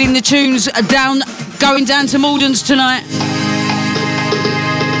 says feeling the tunes are going down to Malden's tonight.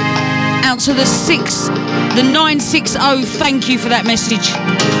 Out to the 960. Thank you for that message.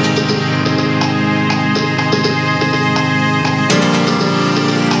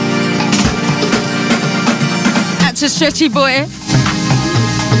 Out to Stretchy Boy,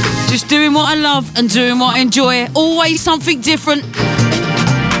 just doing what I love and doing what I enjoy. Always something different.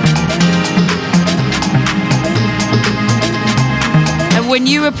 When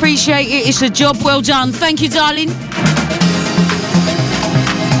you appreciate it, it's a job well done. Thank you, darling.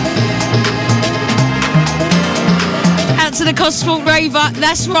 Out to the Cotswold Raver.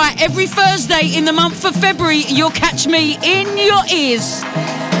 That's right. Every Thursday in the month of February, you'll catch me in your ears.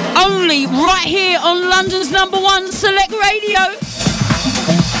 Only right here on London's #1 Select Radio.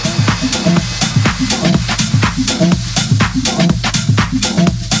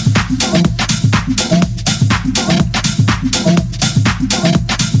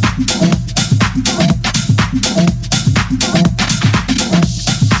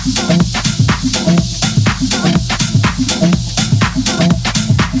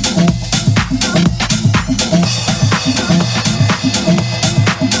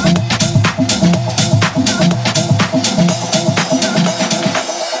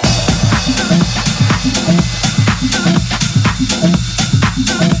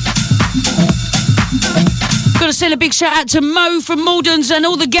 A big shout out to Mo from Malden's and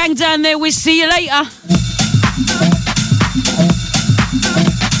all the gang down there. We'll see you later.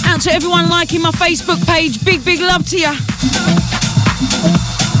 Out to everyone liking my Facebook page. Big love to you.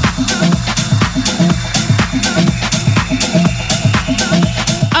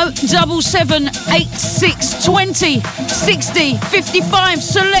 Oh, 7786206055.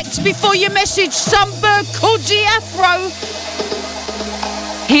 Select before you message. Sunbird called DeeAfro.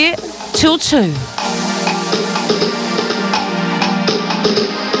 Here till 2.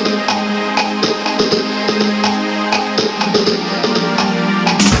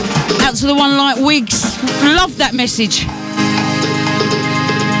 To the one like Wigs. Love that message.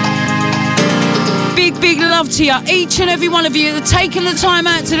 Big love to you. Each and every one of you that are taking the time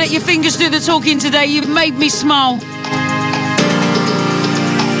out to let your fingers do the talking today. You've made me smile.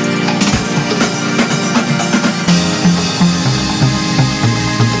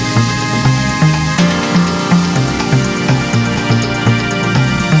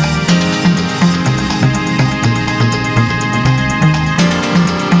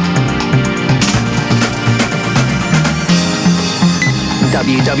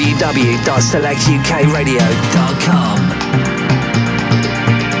 www.selectukradio.com.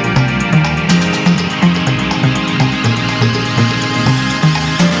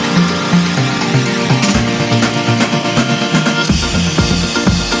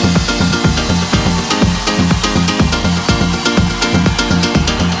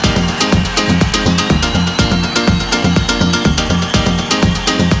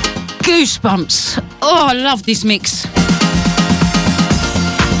 Goosebumps. Oh, I love this mix.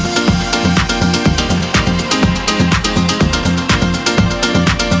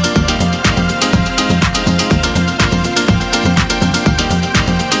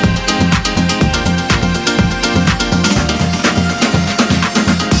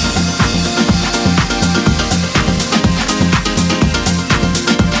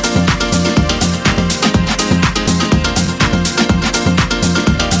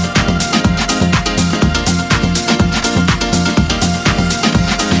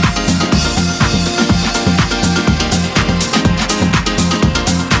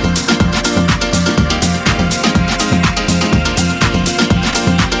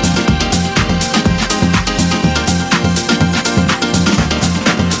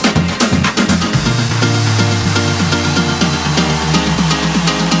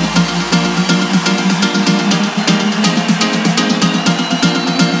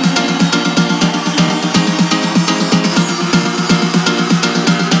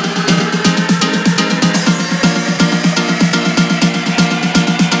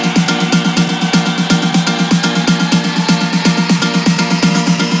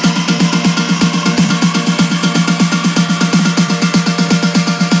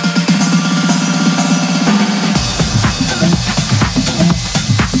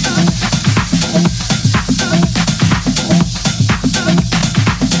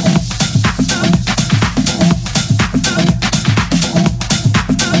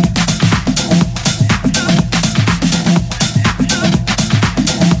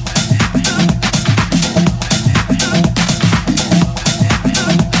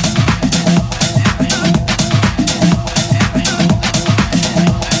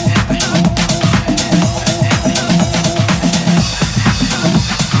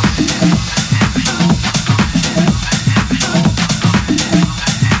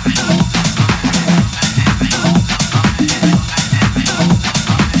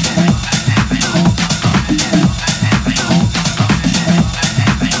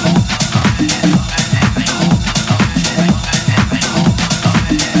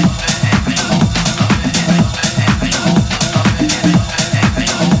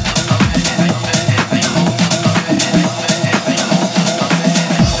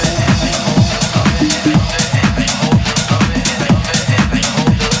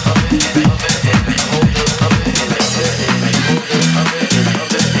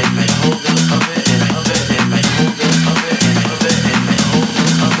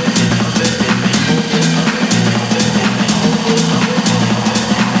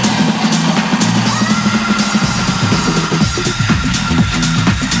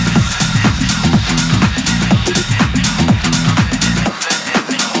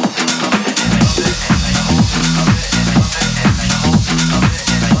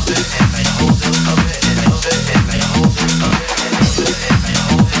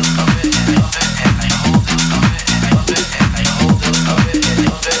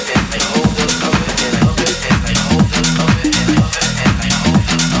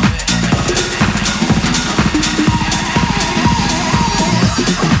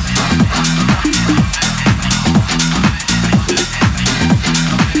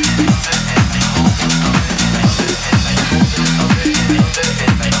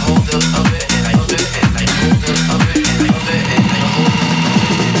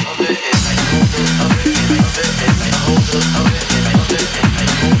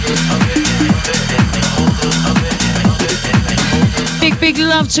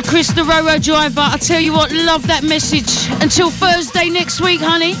 love to Chris the Roro driver. I tell you what, love that message. Until Thursday next week,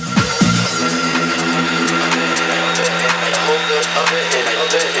 honey.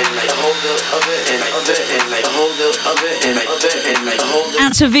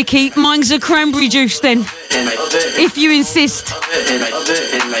 Out to Vicky, mine's a cranberry juice then, if you insist.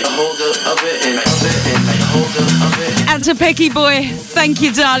 Out to Pecky Boy, thank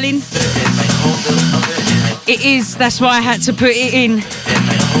you, darling. It is, that's why I had to put it in.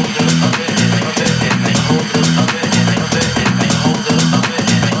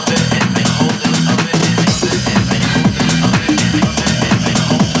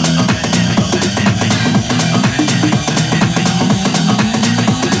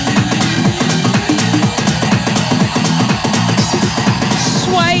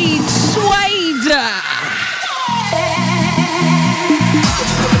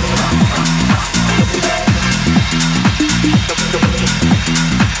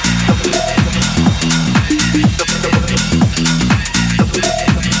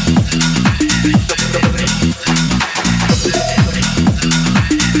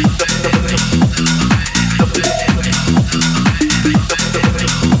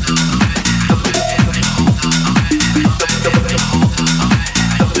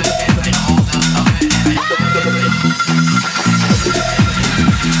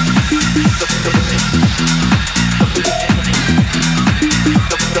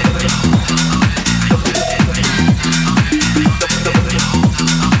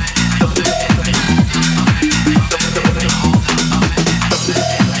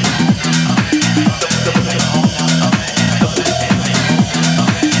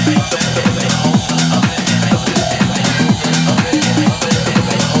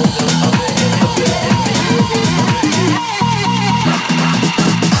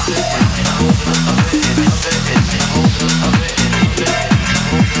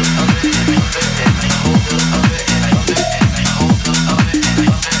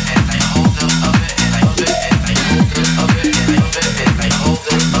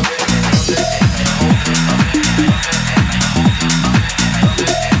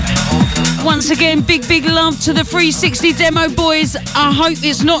 Again, big love to the 360 demo boys. I hope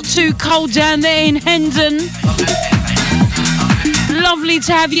it's not too cold down there in Hendon. Lovely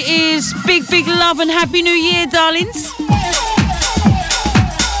to have your ears. Big love and Happy New Year, darlings.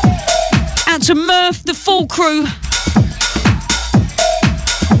 Out to Murph, the full crew.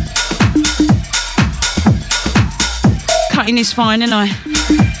 Cutting is fine, ain't I?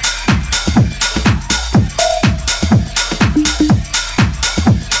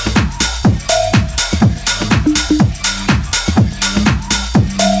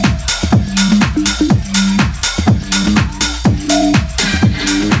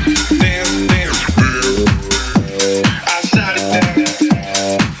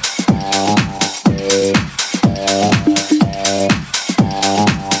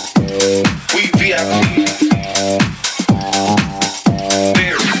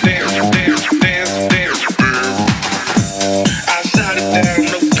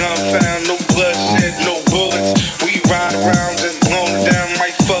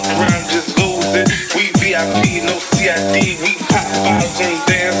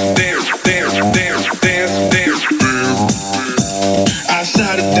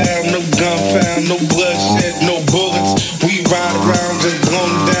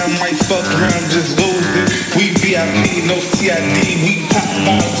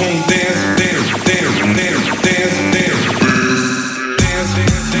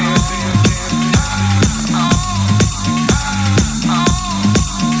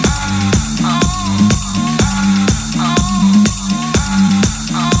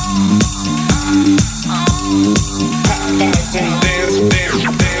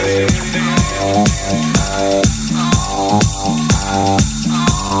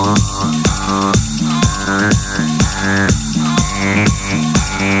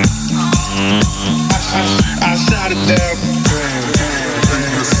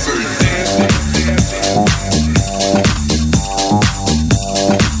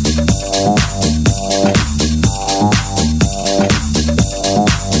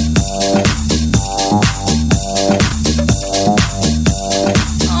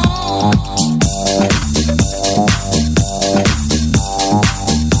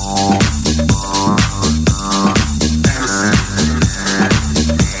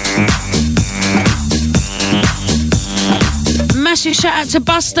 Shout out to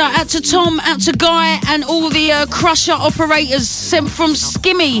Buster, out to Tom, out to Guy and all the crusher operators sent from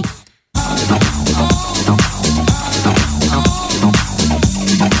Skimmy.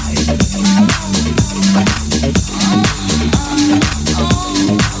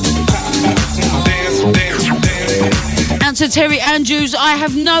 to Terry Andrews. I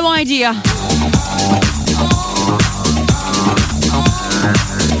have no idea.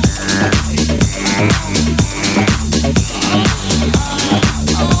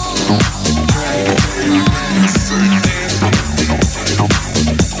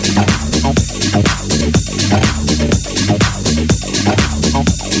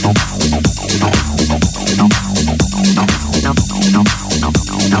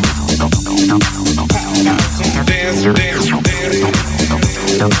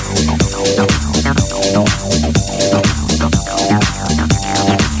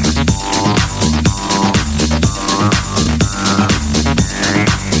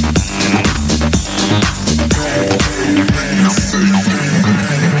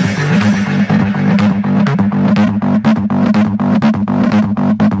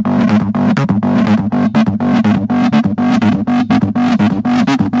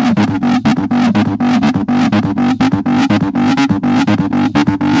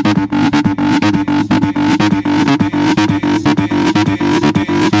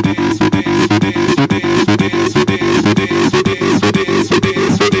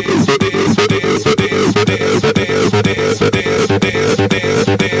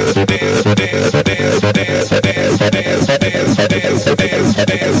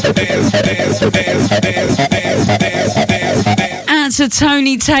 To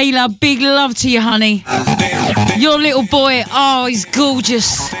Tony Taylor, big love to you, honey. Your little boy, oh, he's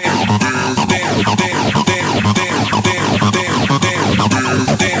gorgeous.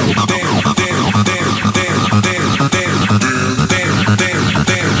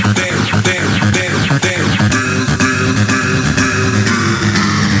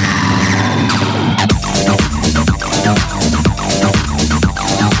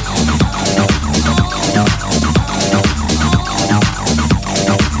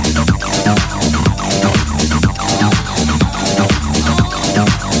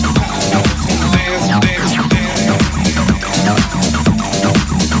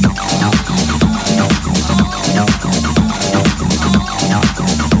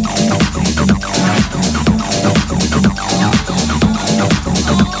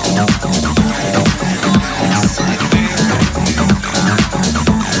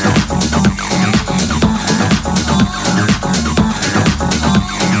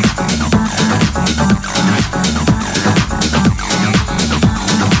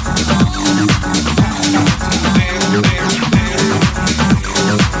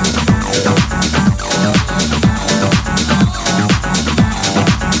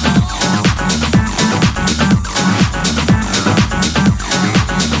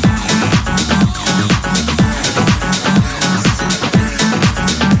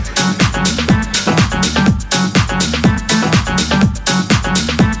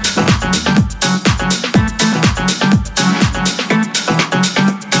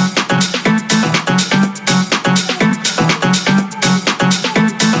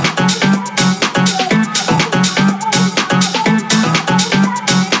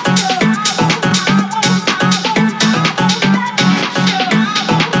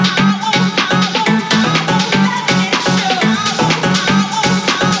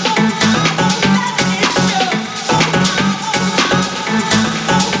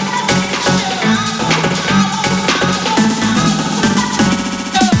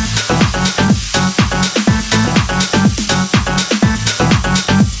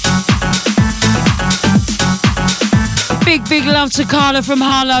 Big love to Carla from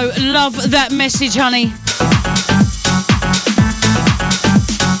Harlow. Love that message, honey.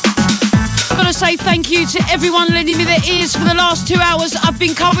 Gotta say thank you to everyone lending me their ears for the last 2 hours. I've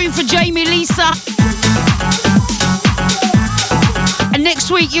been covering for Jamie Lisa. And next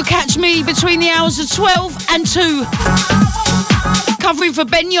week you'll catch me between the hours of 12 and 2. Covering for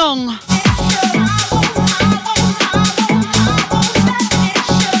Ben Young.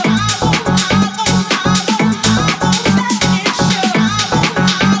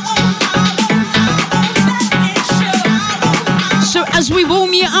 As we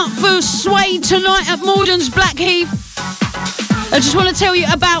warm you up for Suede tonight at Morden's Blackheath, I just want to tell you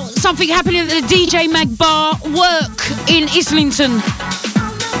about something happening at the DJ Mag Bar Work in Islington.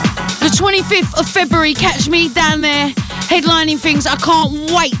 The 25th of February, catch me down there headlining things. I can't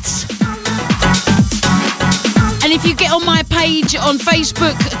wait. And if you get on my page on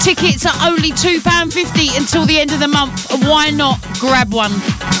Facebook, tickets are only £2.50 until the end of the month. Why not grab one?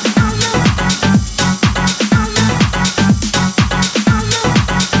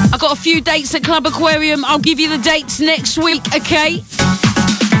 Got a few dates at Club Aquarium. I'll give you the dates next week, okay?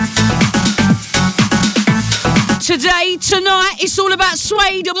 Today, tonight, it's all about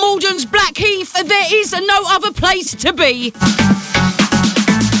Suede, Malden's, Blackheath. There is no other place to be.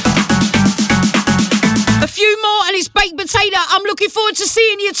 A few more and it's baked potato. I'm looking forward to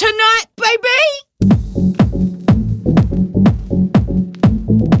seeing you tonight, baby.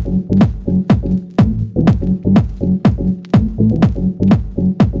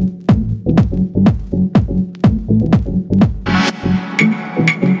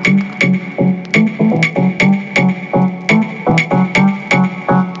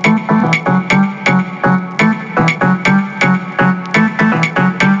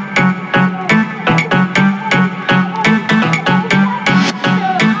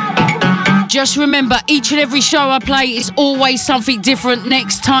 Just remember, each and every show I play is always something different.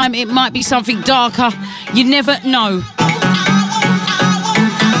 Next time, it might be something darker. You never know.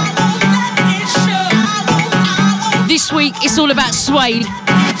 This week, it's all about Suede.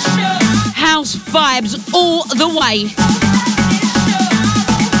 House vibes all the way.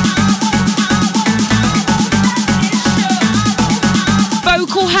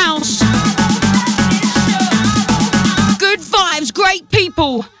 Vocal house. Good vibes, great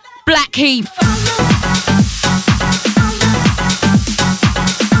people. Blackheath.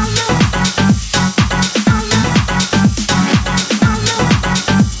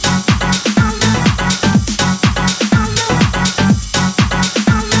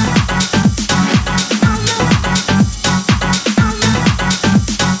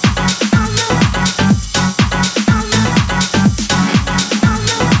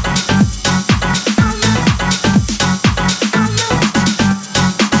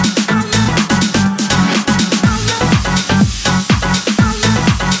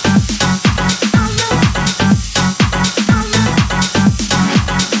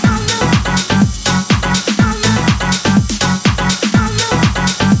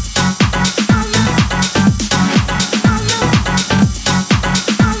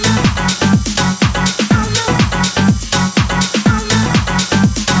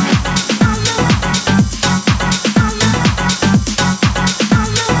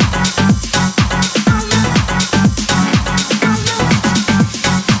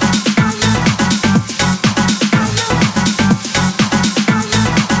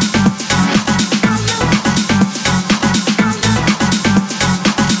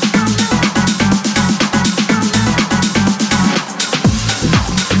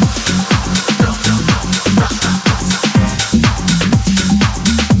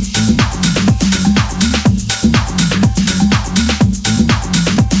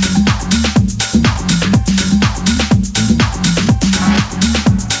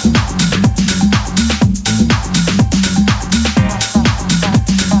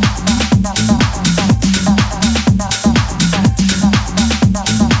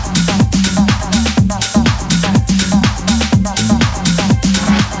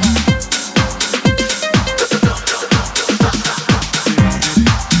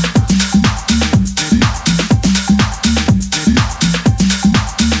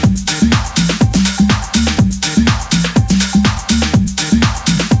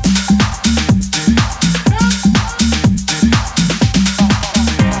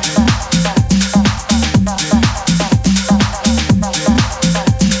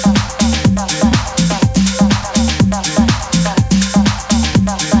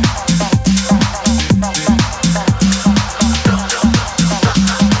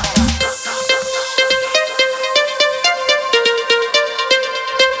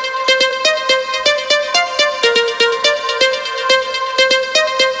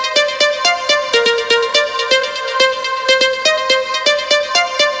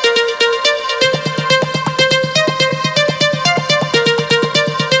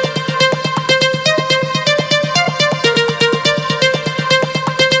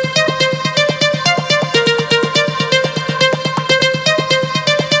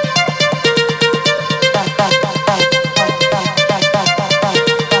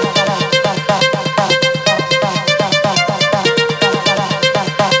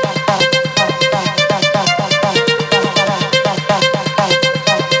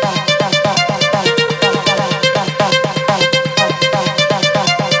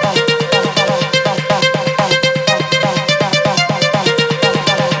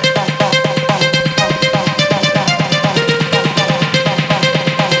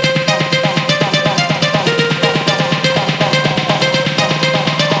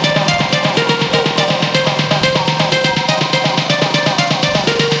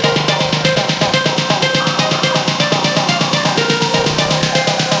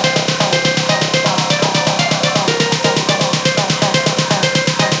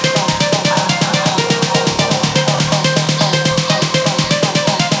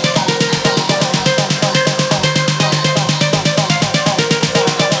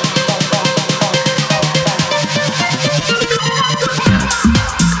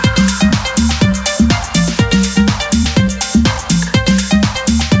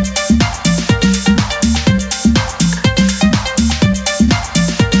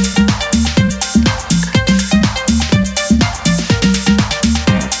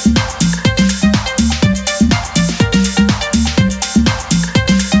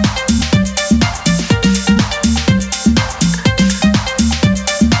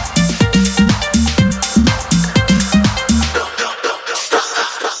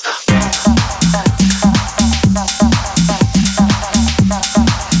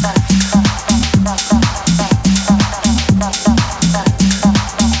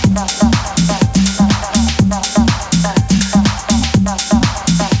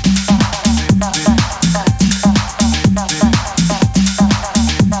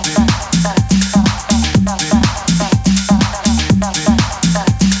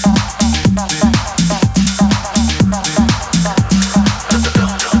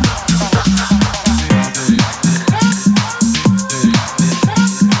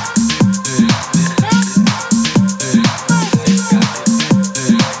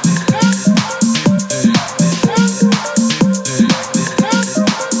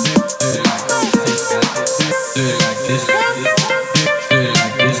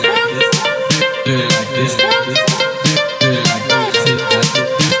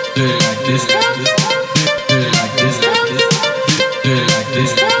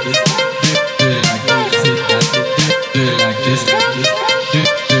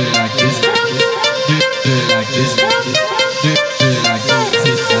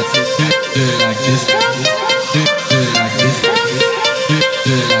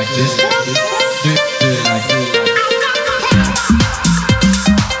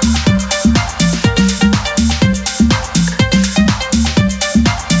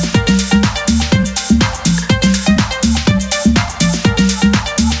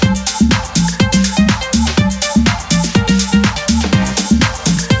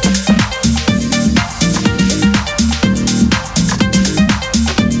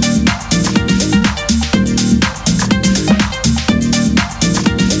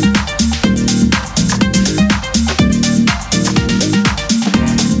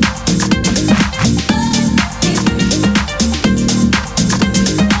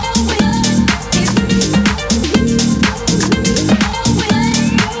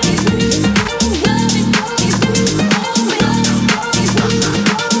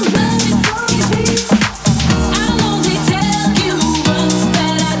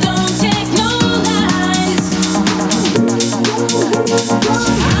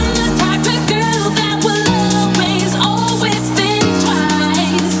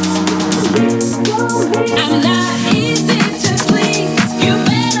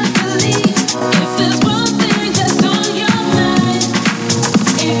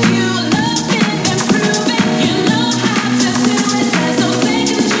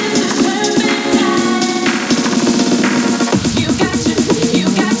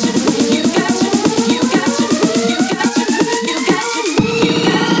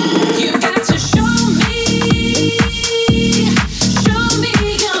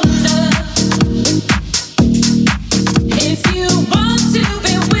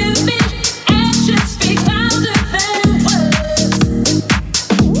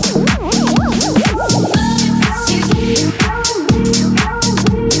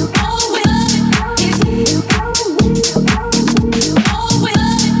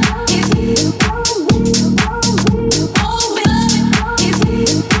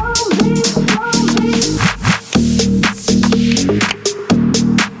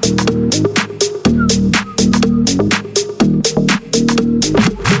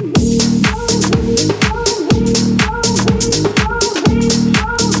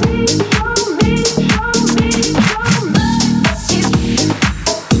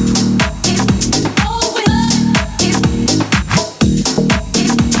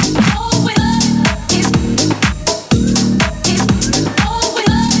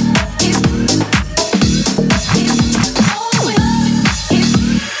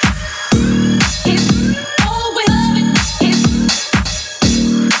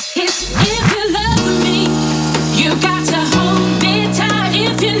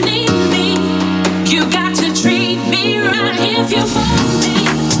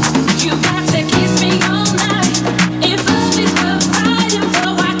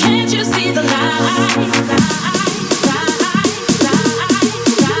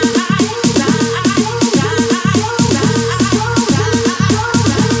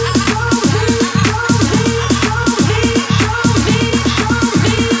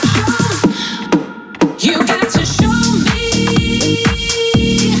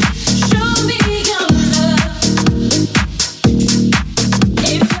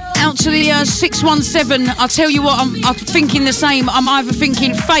 617. I'll tell you what, I'm thinking the same. I'm either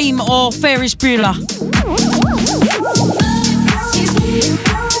thinking Fame or Ferris Bueller.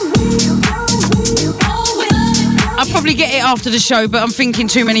 I'll probably get it after the show, but I'm thinking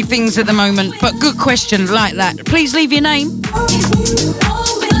too many things at the moment. But good question, like that. Please leave your name.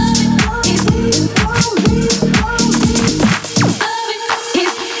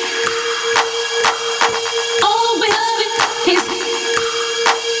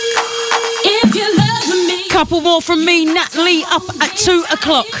 Couple more from me, Natalie, up at 2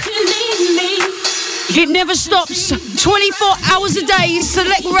 o'clock. It never stops. 24 hours a day,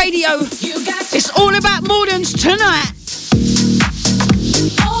 Select Radio. It's all about Moderns tonight.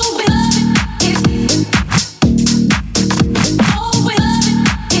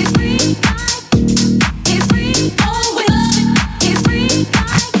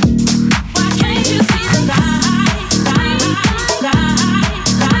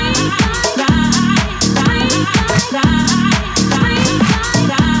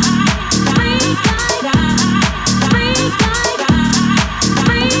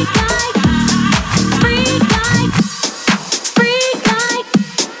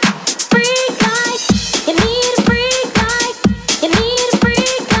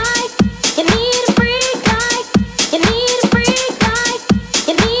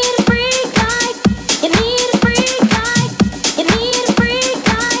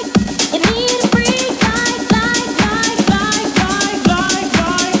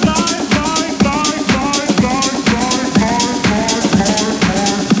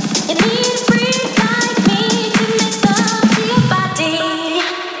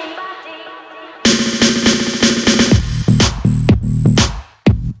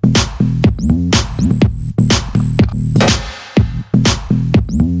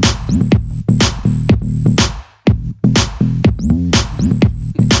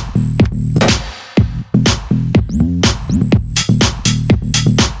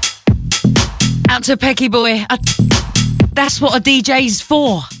 To Pecky Boy. That's what a DJ's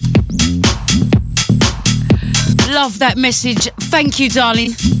for. Love that message. Thank you,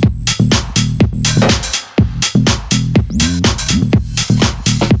 darling.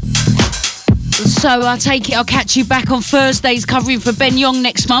 So I take it I'll catch you back on Thursdays covering for Ben Young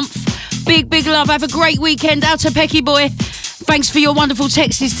next month. Big, big love. Have a great weekend. Out to Pecky Boy. Thanks for your wonderful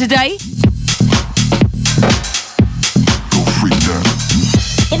texts today.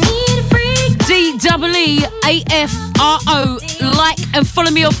 DeeAfro. Like and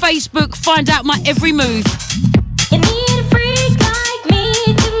follow me on Facebook. Find out my every move. You need a freak like me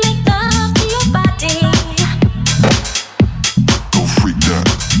to make love to your body. Go freak that.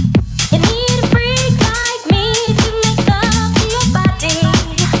 You need a freak like me to make love to your body.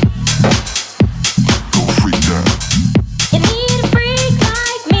 Go freak that. You need a freak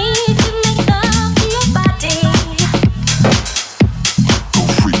like me to make love to your body. Go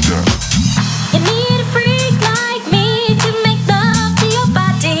freak that. You need a freak like me to make love to your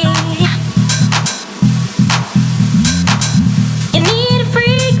body.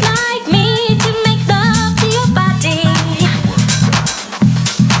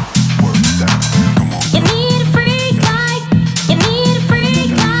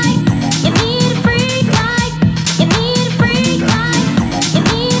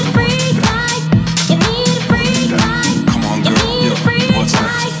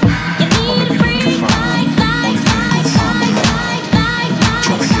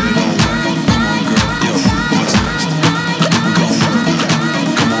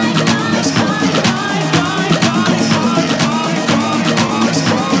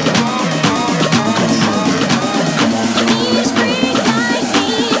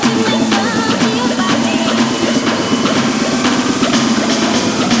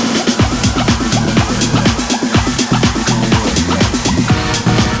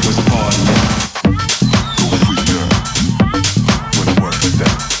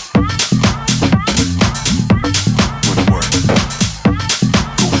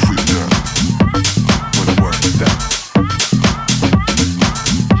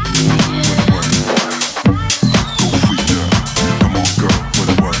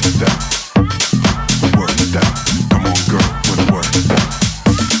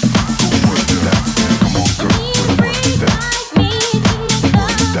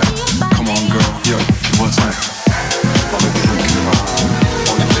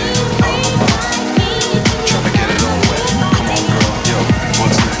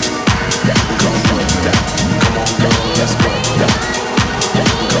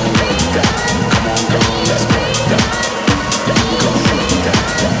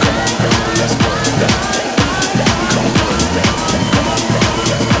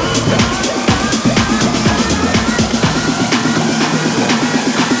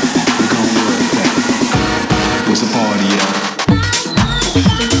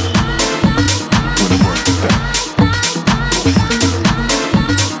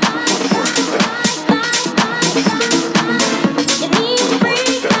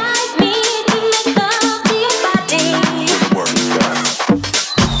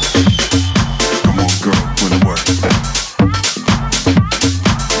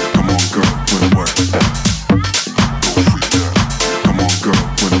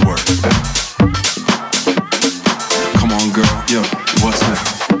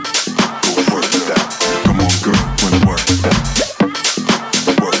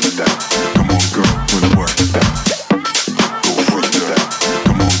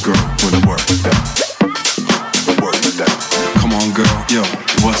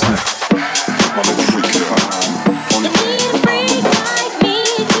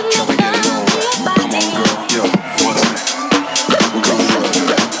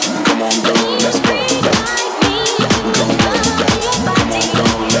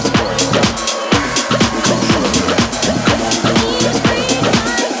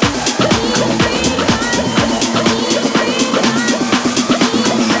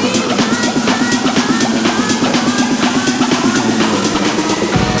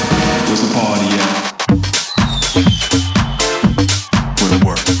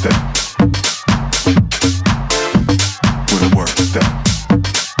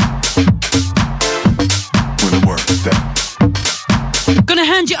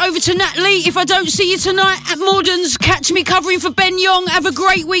 hand it over to Natalie. If I don't see you tonight at Morden's, catch me covering for Ben Young. Have a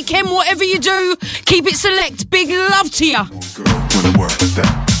great weekend, whatever you do. Keep it select. Big love to ya. Girl, when it works,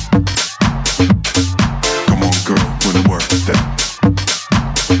 that